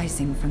power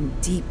rising from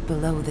deep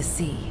below the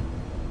sea.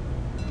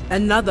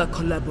 Another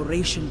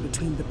collaboration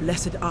between the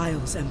Blessed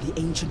Isles and the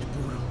ancient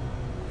Buru.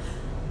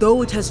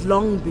 Though it has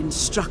long been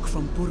struck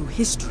from Buru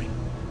history,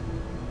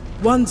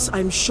 once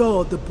I'm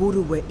sure the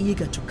Buru were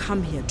eager to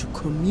come here to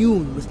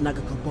commune with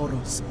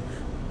Nagakaboros,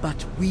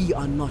 but we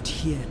are not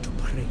here to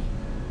pray.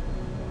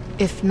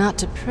 If not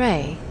to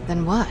pray,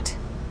 then what?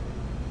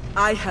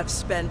 I have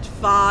spent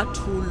far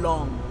too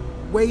long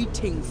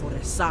waiting for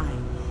a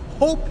sign,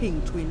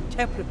 hoping to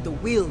interpret the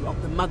will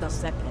of the Mother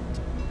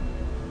Serpent.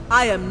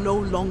 I am no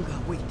longer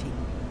waiting.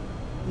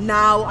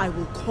 Now I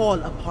will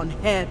call upon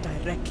her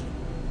directly.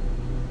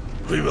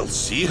 We will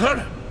see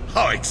her?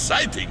 How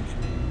exciting!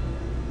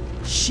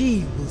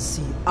 She will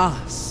see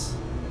us.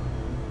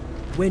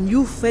 When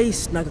you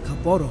face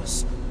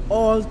Nagakaboros,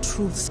 all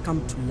truths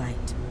come to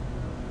light.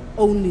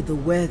 Only the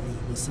worthy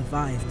will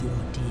survive the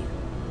ordeal.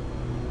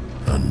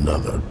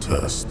 Another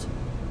test.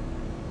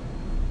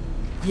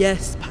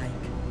 Yes, Pike.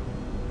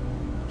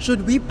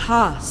 Should we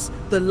pass,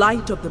 the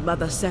light of the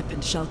Mother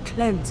Serpent shall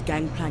cleanse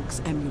Gangplank's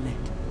amulet.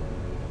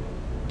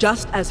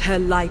 Just as her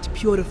light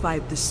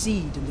purified the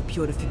seed in the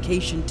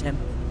Purification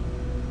Temple.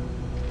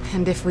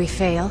 And if we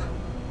fail?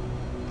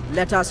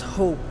 Let us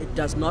hope it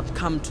does not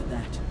come to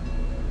that.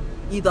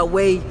 Either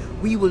way,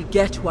 we will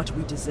get what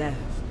we deserve.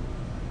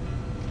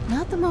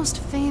 Not the most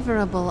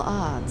favorable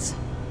odds.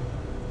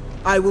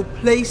 I will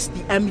place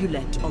the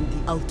amulet on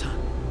the altar.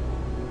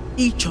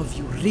 Each of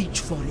you reach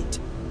for it,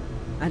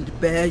 and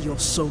bare your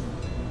soul.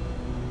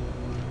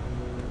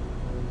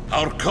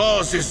 Our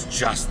cause is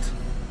just.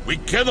 We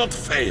cannot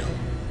fail.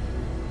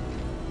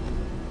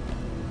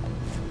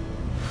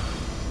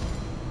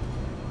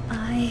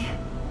 I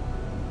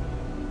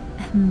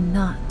am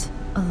not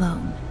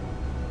alone.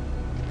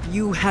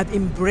 You have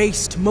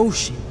embraced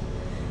motion.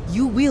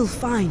 You will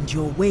find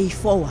your way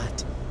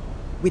forward.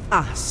 With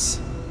us.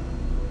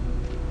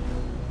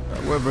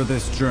 However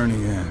this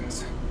journey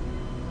ends,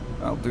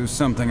 I'll do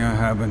something I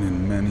haven't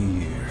in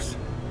many years.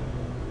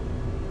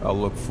 I'll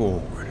look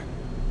forward,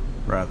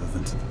 rather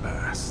than to the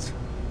past.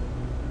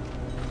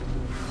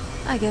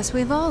 I guess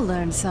we've all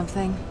learned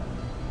something.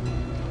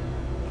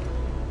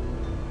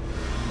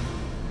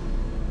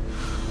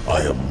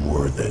 I am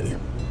worthy.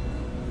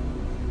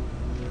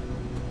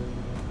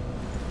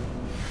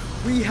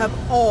 We have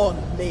all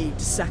made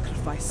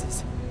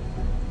sacrifices.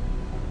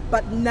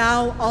 But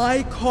now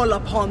I call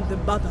upon the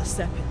Mother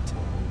Serpent.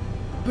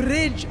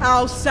 Bridge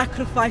our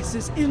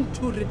sacrifices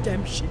into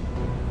redemption.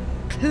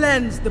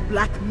 Cleanse the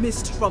black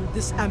mist from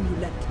this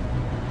amulet.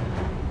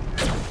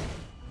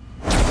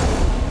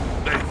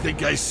 I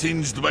think I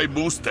singed my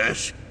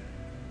mustache.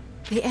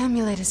 The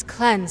amulet is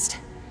cleansed.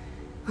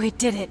 We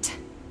did it.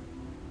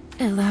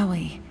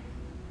 Illaoi,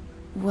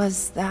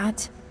 was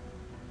that?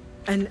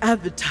 An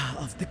avatar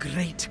of the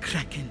great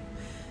Kraken.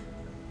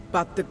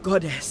 But the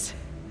goddess,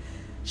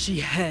 she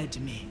heard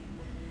me,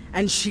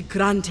 and she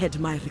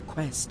granted my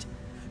request.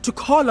 To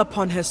call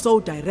upon her so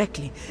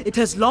directly, it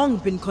has long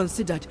been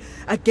considered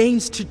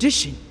against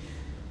tradition.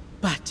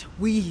 But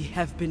we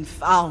have been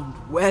found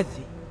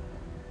worthy.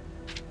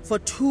 For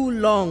too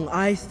long,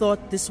 I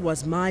thought this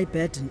was my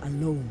burden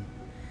alone.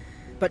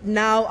 But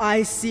now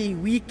I see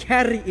we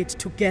carry it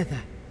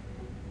together.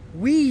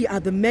 We are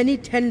the many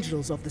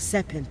tendrils of the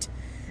Serpent,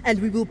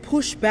 and we will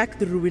push back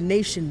the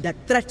ruination that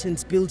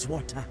threatens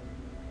Bilgewater.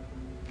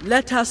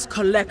 Let us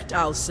collect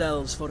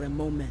ourselves for a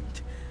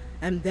moment,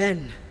 and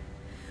then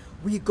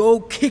we go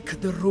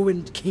kick the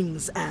ruined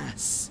king's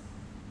ass.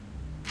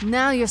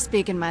 Now you're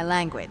speaking my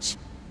language.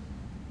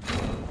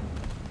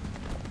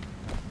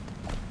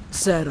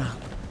 Sarah,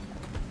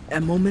 a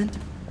moment?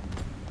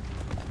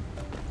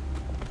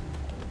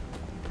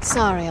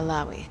 Sorry,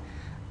 Illaoi.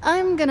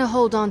 I'm gonna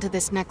hold on to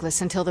this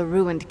necklace until the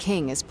ruined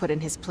king is put in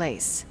his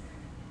place.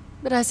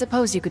 But I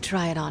suppose you could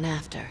try it on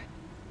after.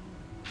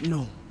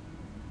 No.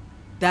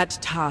 That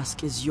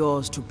task is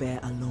yours to bear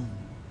alone.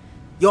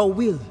 Your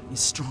will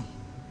is strong.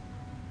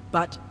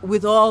 But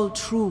with all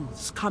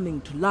truths coming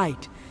to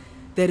light,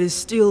 there is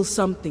still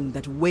something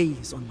that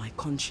weighs on my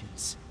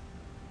conscience.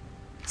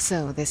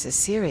 So this is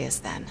serious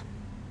then?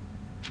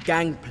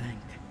 Gangplank.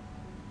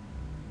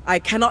 I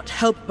cannot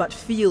help but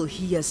feel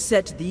he has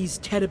set these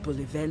terrible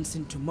events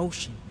into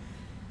motion.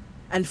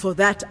 And for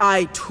that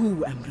I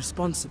too am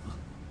responsible.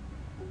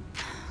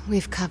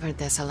 We've covered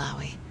this,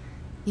 Illaoi.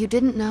 You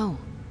didn't know.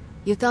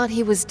 You thought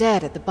he was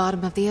dead at the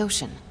bottom of the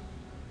ocean.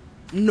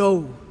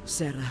 No,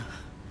 Sarah.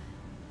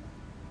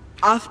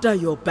 After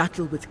your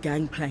battle with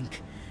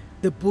Gangplank,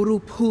 the Buru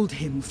pulled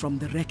him from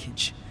the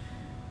wreckage.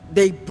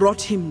 They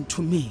brought him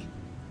to me.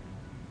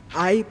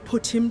 I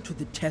put him to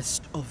the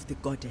test of the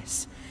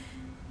goddess.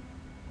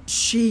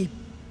 She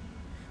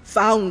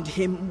found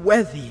him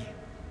worthy.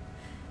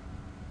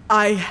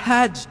 I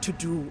had to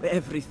do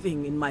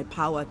everything in my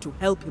power to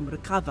help him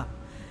recover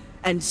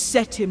and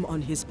set him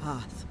on his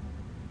path.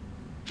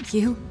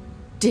 You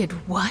did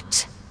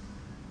what?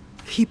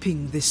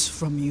 Keeping this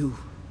from you.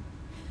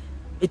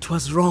 It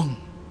was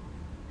wrong.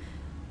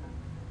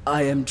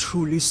 I am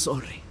truly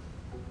sorry.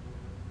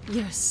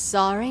 You're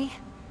sorry?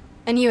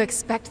 And you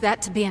expect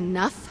that to be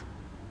enough?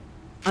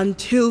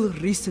 Until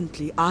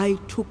recently, I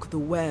took the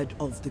word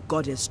of the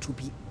goddess to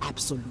be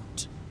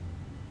absolute.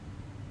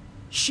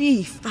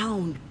 She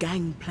found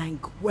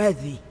Gangplank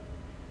worthy,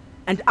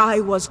 and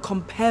I was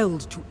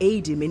compelled to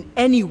aid him in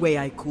any way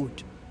I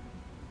could.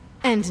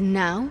 And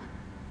now?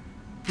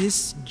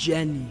 This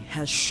journey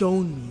has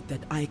shown me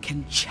that I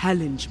can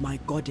challenge my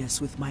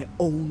goddess with my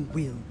own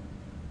will,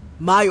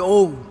 my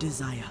own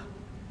desire.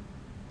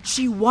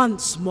 She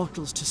wants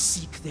mortals to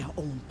seek their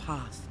own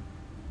path.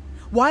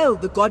 While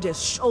the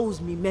goddess shows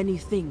me many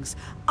things,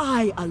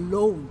 I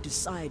alone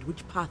decide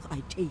which path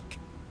I take.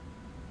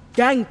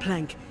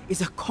 Gangplank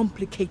is a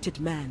complicated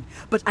man,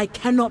 but I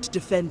cannot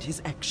defend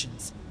his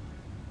actions.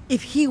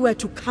 If he were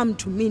to come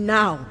to me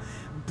now,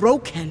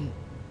 broken...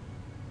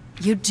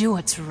 You'd do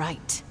what's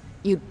right.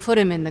 You'd put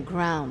him in the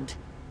ground.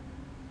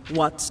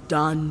 What's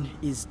done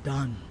is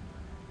done.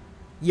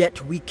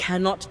 Yet we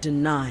cannot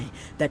deny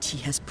that he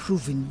has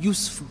proven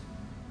useful.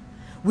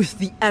 With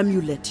the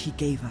amulet he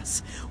gave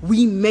us,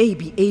 we may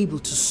be able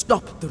to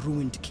stop the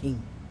ruined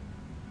king.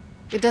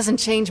 It doesn't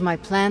change my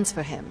plans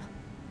for him.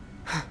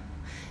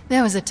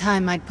 There was a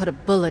time I'd put a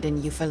bullet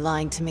in you for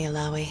lying to me,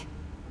 Illaoi.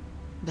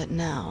 But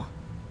now...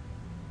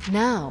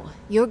 Now,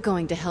 you're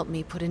going to help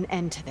me put an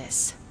end to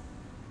this.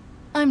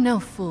 I'm no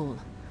fool.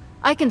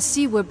 I can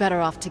see we're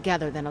better off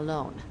together than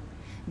alone.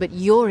 But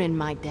you're in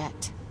my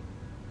debt.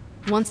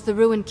 Once the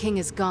Ruined King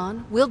is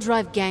gone, we'll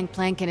drive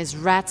Gangplank and his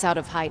rats out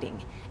of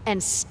hiding,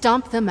 and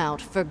stomp them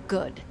out for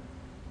good.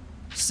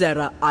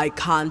 Sarah, I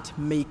can't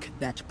make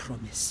that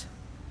promise.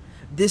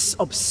 This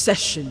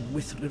obsession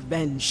with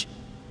revenge,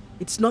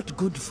 it's not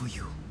good for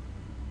you.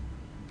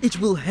 It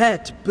will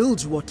hurt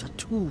Bilgewater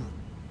too.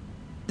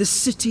 The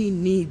city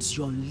needs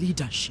your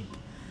leadership,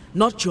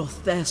 not your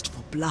thirst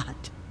for blood.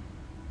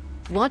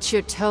 Watch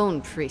your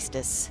tone,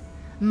 priestess.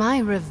 My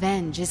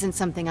revenge isn't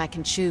something I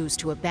can choose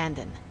to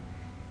abandon.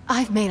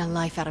 I've made a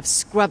life out of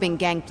scrubbing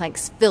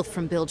Gangplank's filth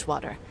from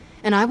Bilgewater,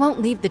 and I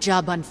won't leave the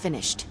job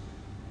unfinished.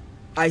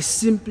 I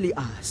simply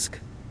ask,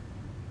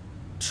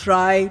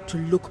 try to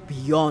look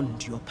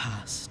beyond your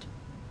past.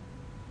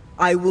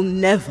 I will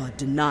never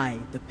deny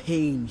the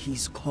pain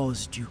he's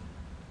caused you,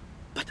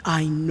 but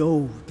I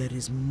know there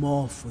is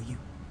more for you.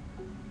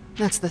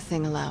 That's the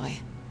thing, Illaoi.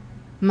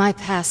 My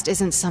past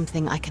isn't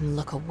something I can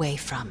look away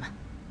from.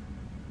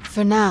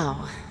 For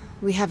now,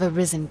 we have a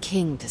risen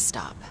king to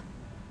stop.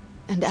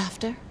 And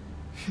after?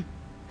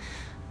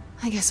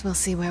 I guess we'll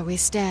see where we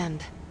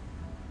stand.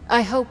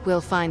 I hope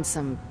we'll find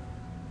some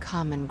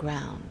common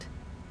ground.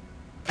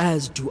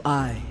 As do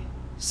I,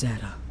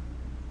 Sarah.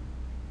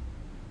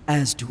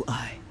 As do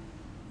I.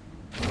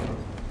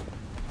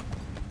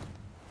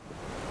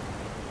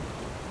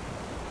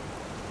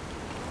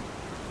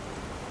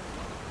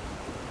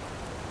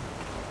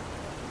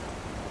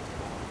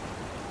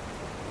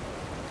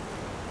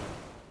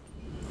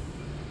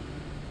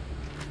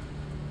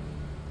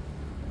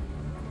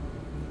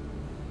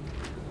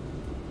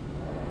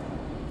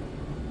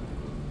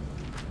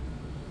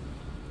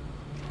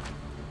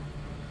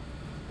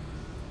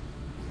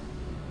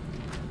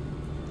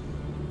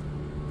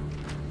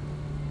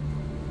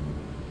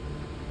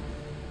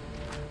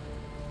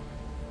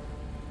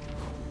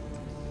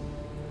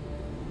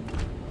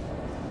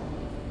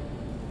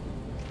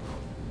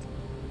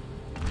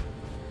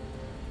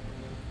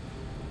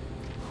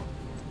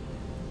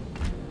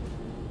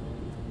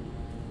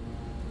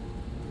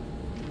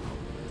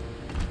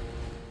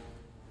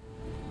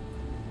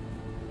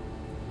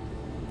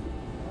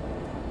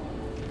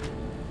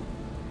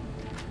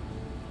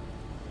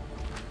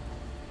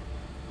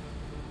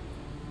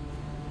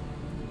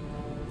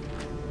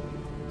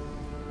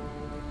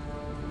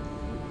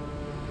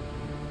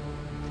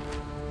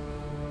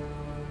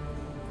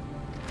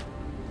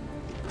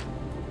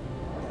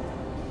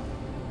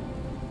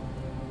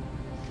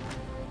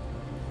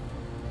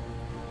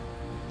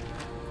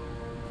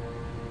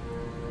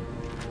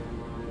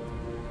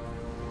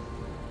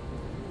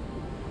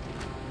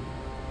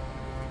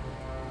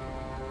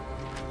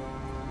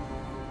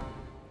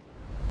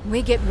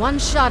 We get one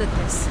shot at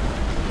this.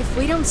 If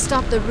we don't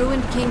stop the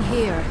Ruined King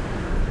here,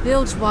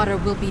 Bilgewater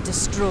will be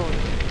destroyed.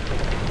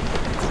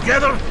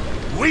 Together,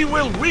 we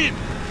will win!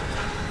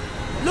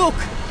 Look,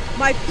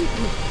 my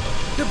people!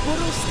 The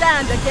Buru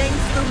stand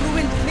against the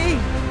Ruined King!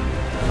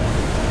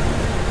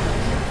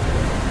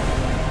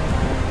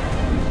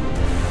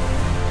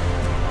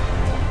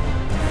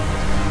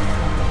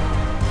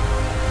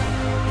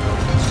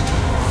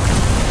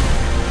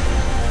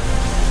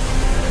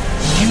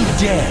 You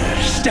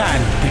dare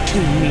stand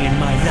between me and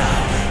my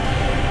love.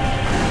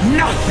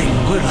 Nothing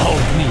will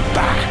hold me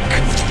back.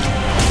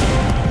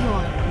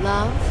 Your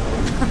love?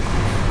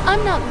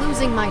 I'm not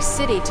losing my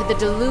city to the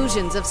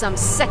delusions of some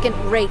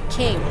second-rate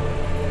king.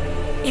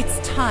 It's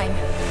time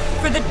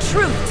for the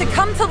truth to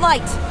come to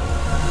light!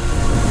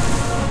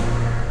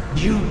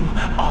 You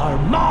are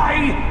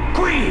my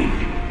queen!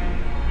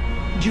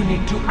 You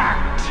need to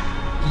act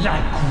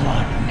like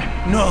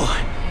one. No.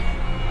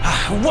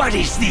 What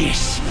is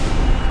this?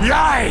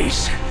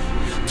 Lies!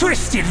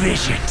 Twisted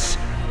visions!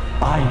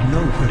 I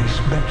know what is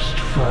best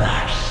for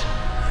us.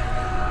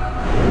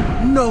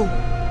 No,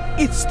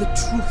 it's the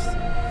truth.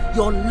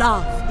 Your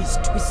love is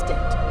twisted.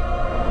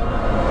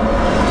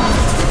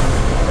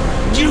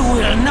 You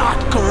will not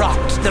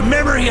corrupt the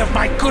memory of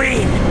my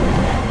queen!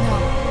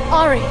 No.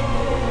 Ari!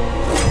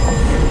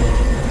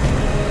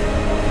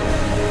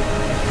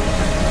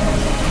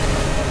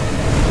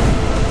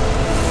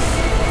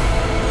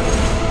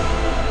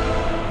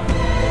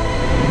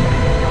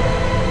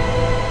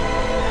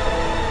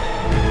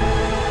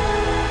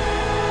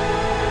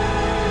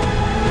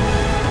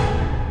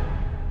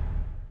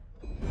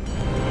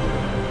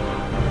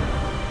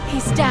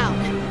 He's down.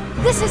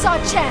 This is our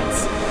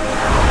chance.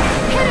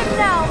 Hit him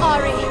now,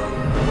 Ari!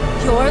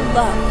 Your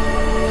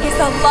love is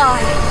a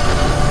lie!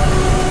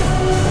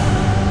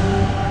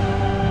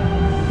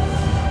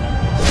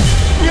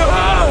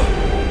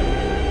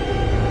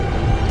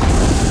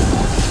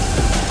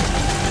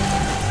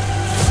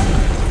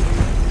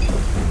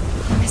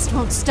 Mist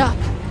won't stop.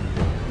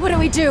 What do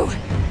we do?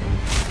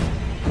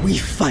 We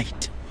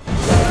fight.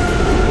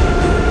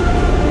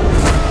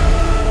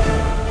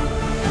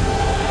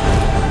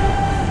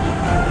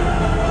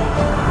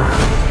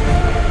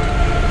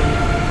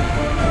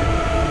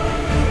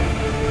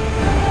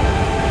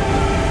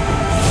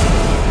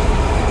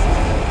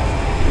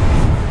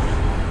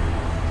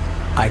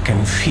 I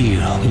can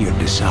feel your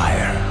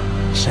desire,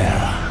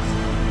 Sarah.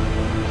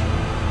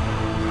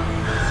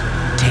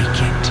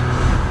 Take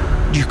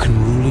it. You can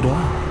rule it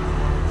all.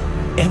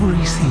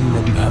 Everything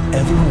that you have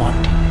ever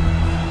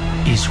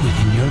wanted is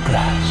within your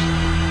grasp.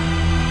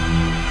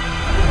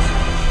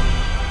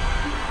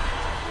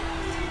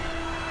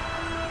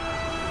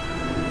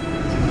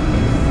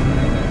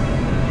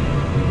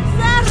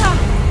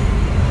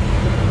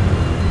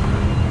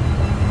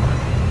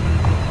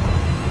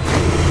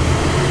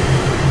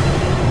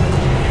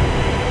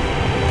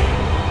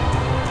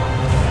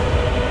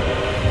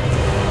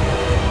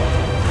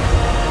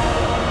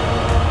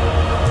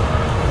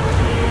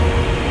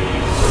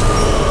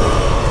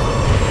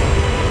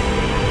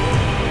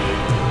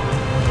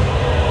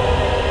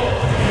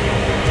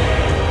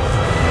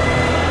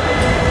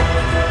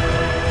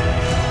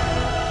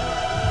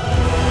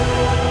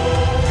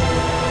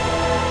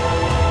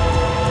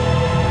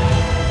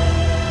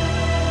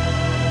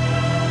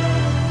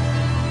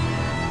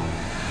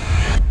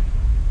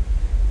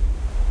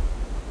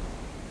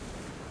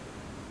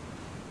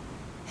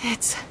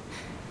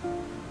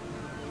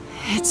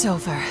 It's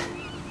over.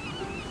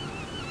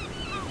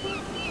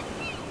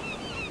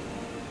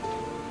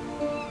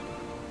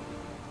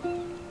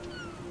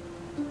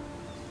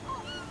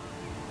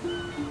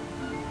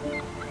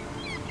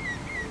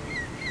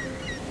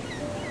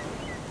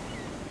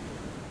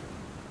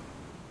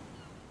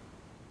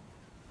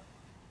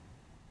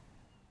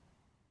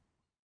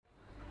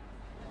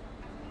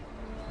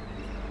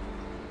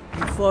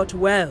 You fought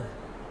well,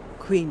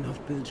 Queen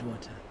of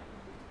Bilgewater.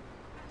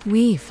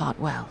 We fought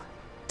well.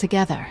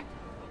 Together.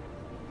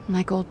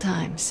 Like old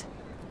times.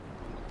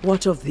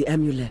 What of the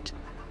amulet?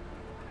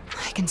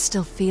 I can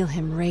still feel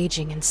him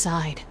raging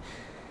inside.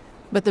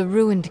 But the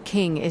ruined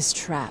king is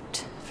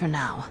trapped, for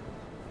now.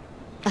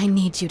 I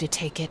need you to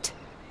take it.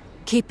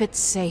 Keep it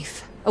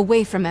safe,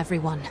 away from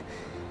everyone.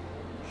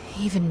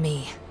 Even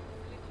me.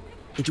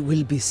 It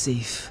will be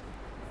safe.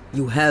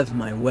 You have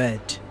my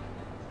word.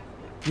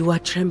 You are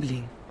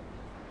trembling.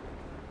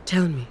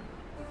 Tell me,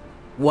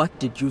 what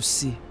did you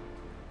see?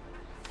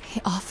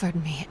 He offered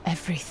me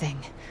everything.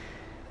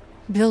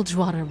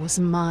 Bilgewater was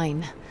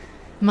mine.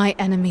 My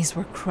enemies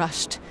were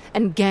crushed,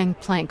 and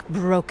Gangplank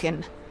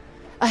broken.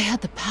 I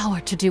had the power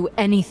to do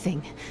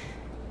anything.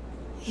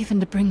 Even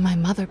to bring my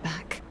mother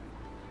back.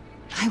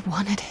 I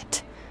wanted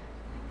it.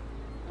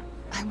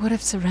 I would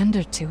have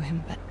surrendered to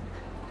him,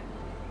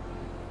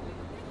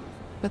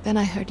 but then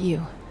I heard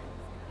you.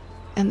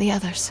 And the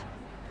others.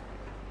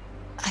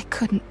 I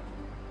couldn't.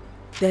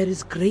 There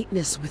is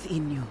greatness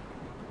within you.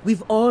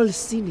 We've all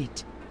seen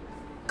it.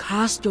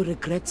 Cast your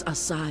regrets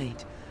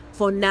aside.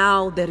 For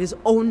now, there is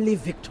only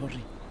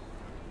victory.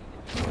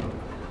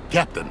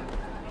 Captain.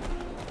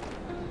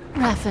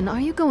 Raffen, are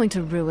you going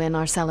to ruin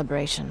our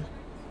celebration?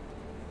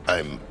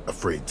 I'm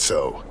afraid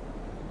so.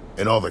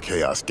 In all the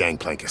chaos,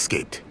 Gangplank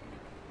escaped.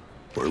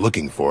 We're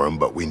looking for him,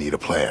 but we need a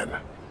plan.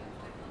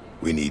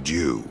 We need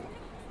you.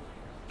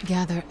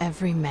 Gather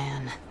every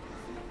man.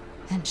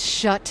 And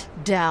shut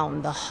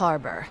down the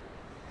harbor.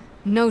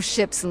 No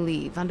ships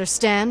leave,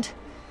 understand?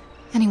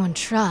 Anyone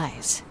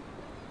tries,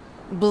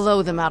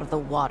 blow them out of the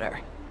water.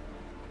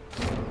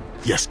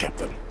 Yes,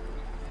 Captain.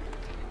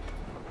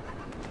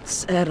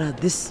 Sarah,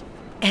 this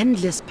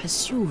endless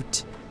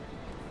pursuit.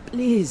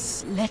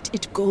 Please, let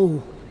it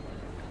go.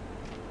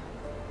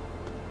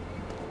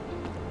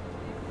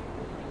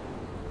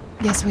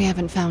 Guess we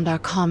haven't found our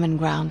common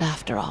ground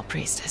after all,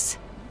 Priestess.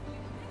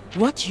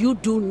 What you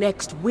do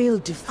next will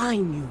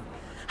define you.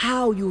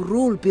 How you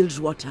rule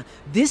Bilgewater,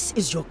 this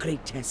is your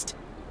great test.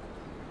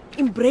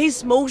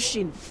 Embrace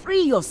motion,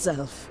 free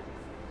yourself.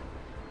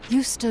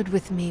 You stood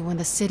with me when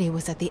the city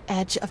was at the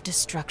edge of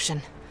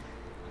destruction.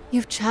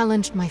 You've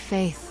challenged my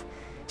faith,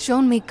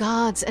 shown me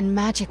gods and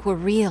magic were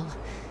real,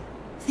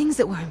 things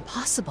that were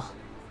impossible.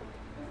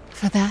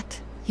 For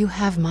that, you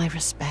have my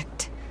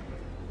respect.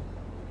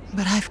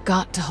 But I've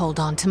got to hold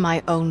on to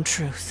my own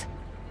truth.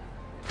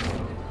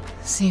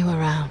 See you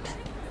around,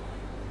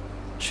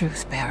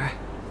 Truthbearer.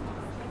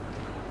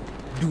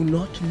 Do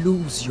not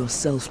lose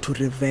yourself to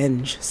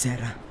revenge,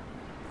 Sarah.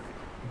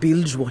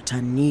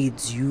 Bilgewater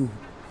needs you.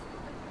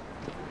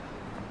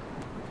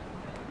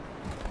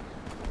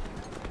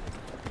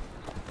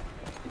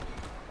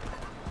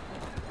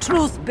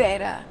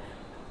 Truthbearer,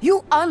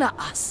 you honor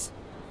us.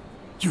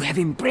 You have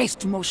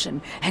embraced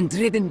motion and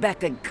driven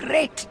back a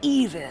great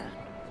evil.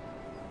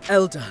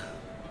 Elder,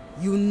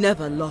 you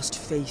never lost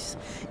faith,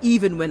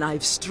 even when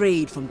I've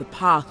strayed from the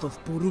path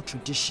of Buru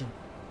tradition.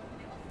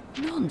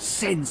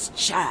 Nonsense,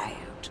 child.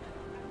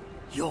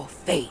 Your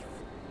faith,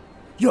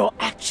 your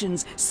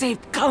actions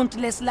saved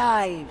countless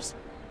lives.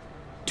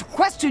 To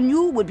question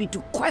you would be to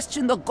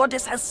question the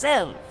goddess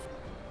herself.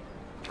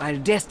 While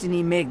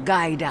destiny may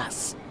guide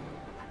us,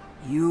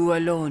 you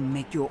alone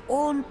make your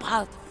own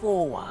path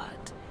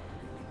forward.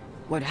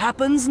 What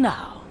happens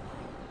now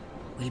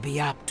will be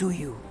up to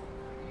you.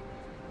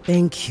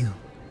 Thank you,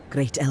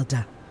 Great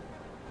Elder.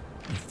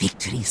 A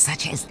victory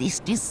such as this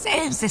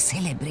deserves a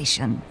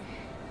celebration.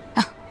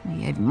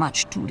 We have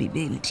much to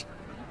rebuild.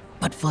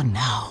 But for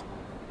now,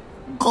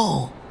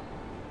 go.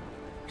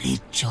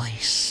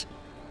 Rejoice.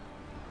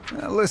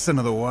 Now listen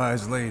to the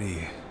wise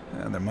lady.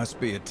 There must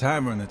be a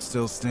tavern that's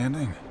still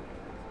standing.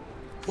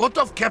 What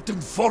of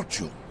Captain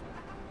Fortune?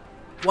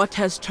 What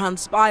has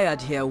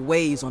transpired here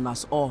weighs on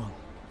us all.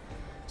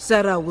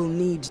 Sarah will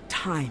need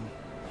time.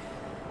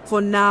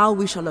 For now,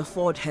 we shall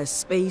afford her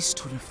space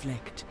to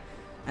reflect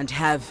and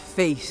have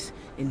faith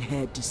in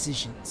her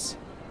decisions.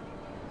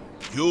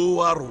 You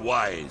are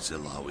wise,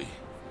 Illaoi.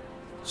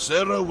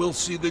 Sarah will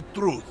see the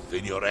truth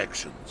in your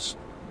actions.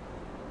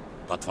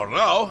 But for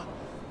now,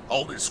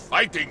 all this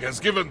fighting has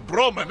given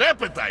Brom an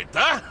appetite,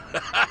 huh?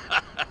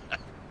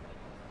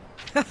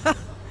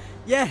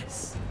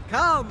 Yes,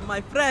 come,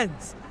 my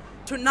friends.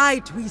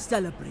 Tonight we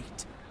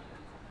celebrate.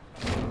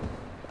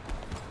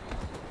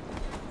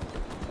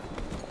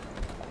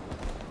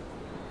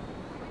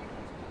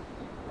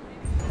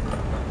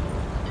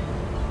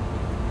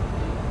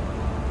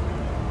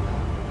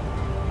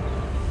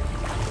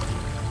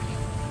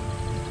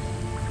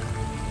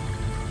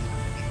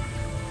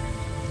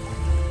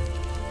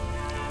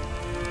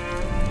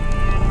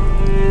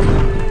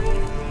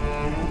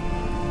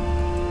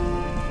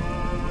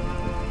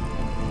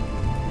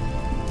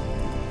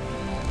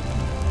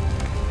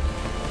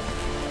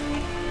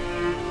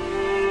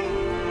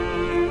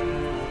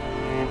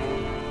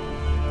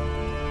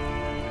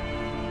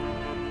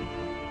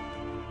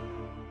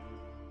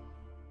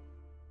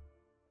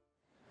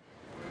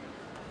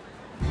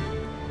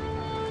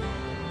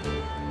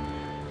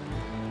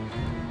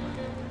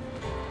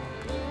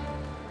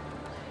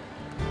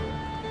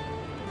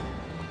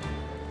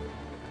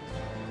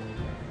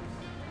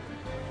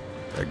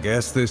 I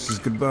guess this is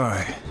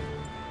goodbye.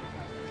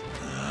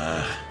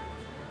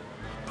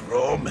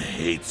 Brom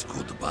hates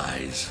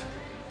goodbyes.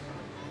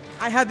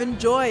 I have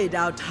enjoyed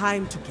our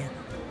time together.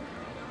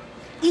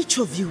 Each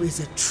of you is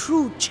a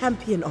true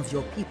champion of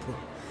your people.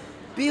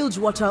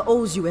 Bilgewater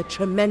owes you a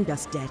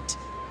tremendous debt.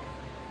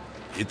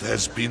 It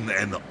has been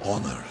an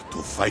honor to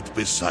fight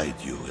beside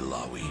you,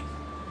 Illaoi.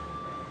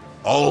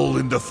 All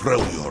in the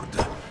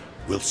Freljord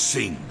will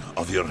sing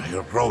of your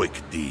heroic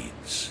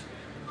deeds.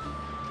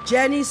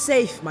 Journey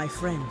safe, my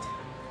friend.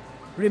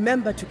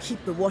 Remember to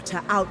keep the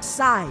water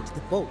outside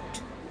the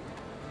boat.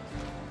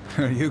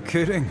 Are you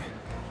kidding?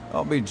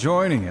 I'll be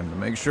joining him to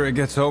make sure he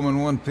gets home in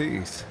one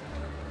piece.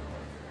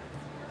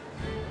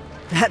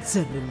 That's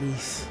a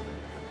relief.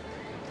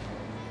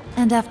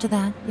 And after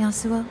that,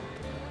 Yasuo?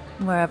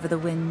 Wherever the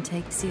wind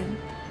takes you?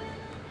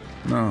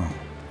 No.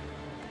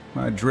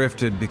 I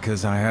drifted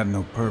because I had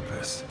no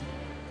purpose.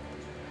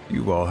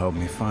 You all helped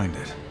me find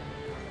it.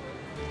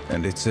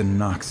 And it's in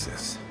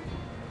Noxus.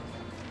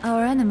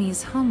 Our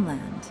enemy's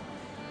homeland.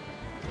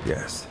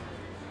 Yes.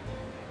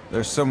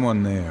 There's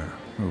someone there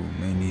who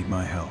may need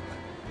my help.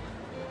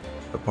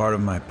 A part of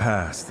my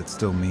past that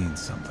still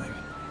means something.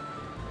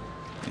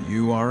 And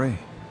you, Ari?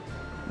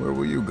 Where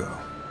will you go?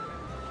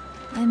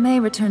 I may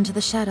return to the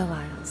Shadow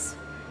Isles.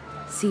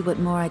 See what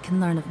more I can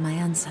learn of my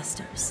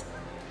ancestors.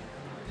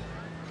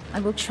 I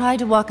will try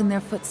to walk in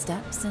their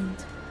footsteps and,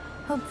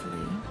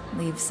 hopefully,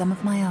 leave some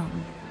of my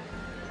own.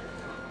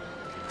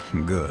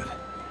 Good.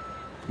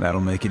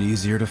 That'll make it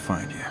easier to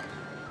find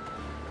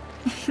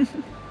you.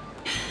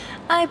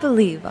 I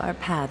believe our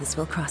paths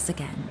will cross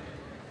again.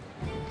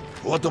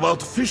 What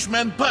about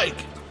Fishman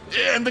Pike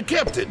and the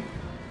captain?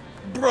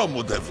 Brom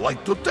would have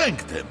liked to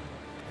thank them.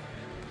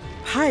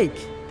 Pike?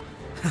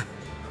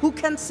 Who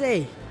can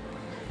say?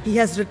 He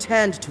has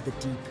returned to the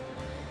deep.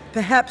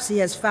 Perhaps he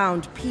has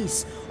found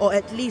peace, or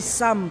at least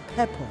some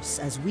purpose,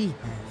 as we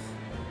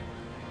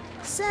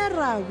have.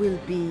 Sarah will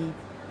be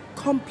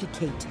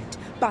complicated,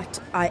 but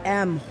I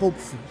am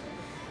hopeful.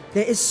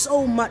 There is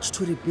so much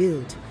to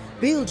rebuild.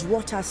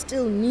 Bilgewater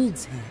still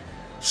needs her.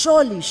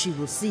 Surely she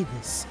will see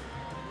this,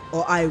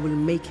 or I will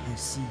make her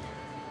see.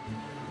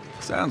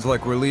 Sounds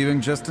like we're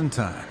leaving just in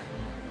time.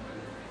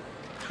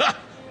 Ha!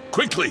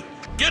 Quickly,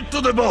 get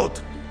to the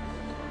boat!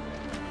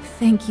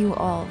 Thank you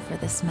all for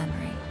this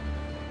memory.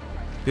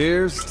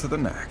 Here's to the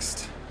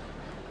next.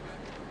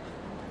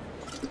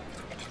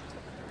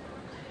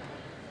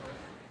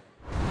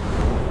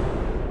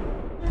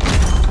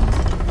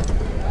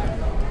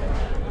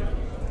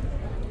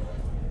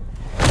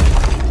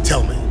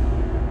 Tell me,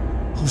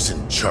 who's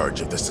in charge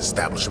of this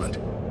establishment?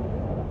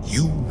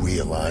 You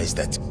realize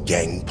that's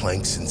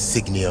Gangplank's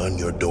insignia on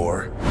your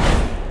door?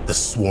 The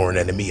sworn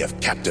enemy of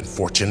Captain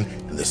Fortune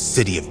and the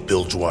city of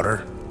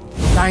Bilgewater?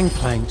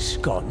 Gangplank's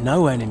got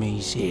no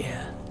enemies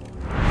here.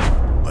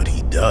 But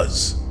he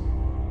does.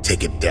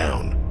 Take it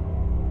down.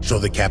 Show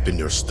the captain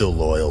you're still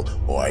loyal,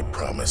 or I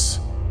promise,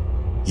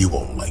 you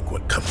won't like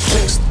what comes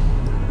next.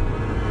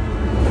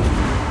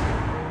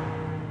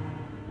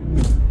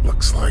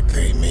 Looks like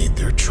they made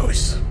their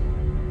choice.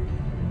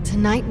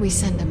 Tonight we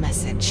send a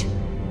message.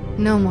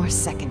 No more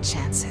second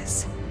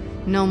chances.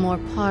 No more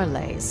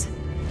parlays.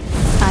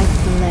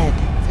 I've bled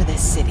for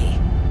this city,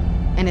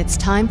 and it's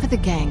time for the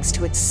gangs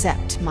to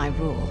accept my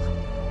rule.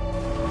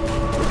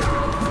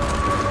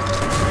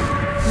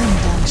 I'm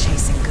done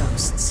chasing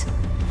ghosts.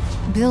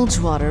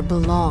 Bilgewater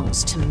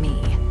belongs to me.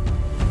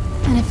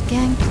 And if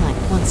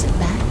Gangplank wants it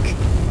back,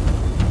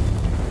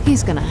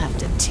 he's gonna have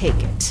to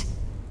take it.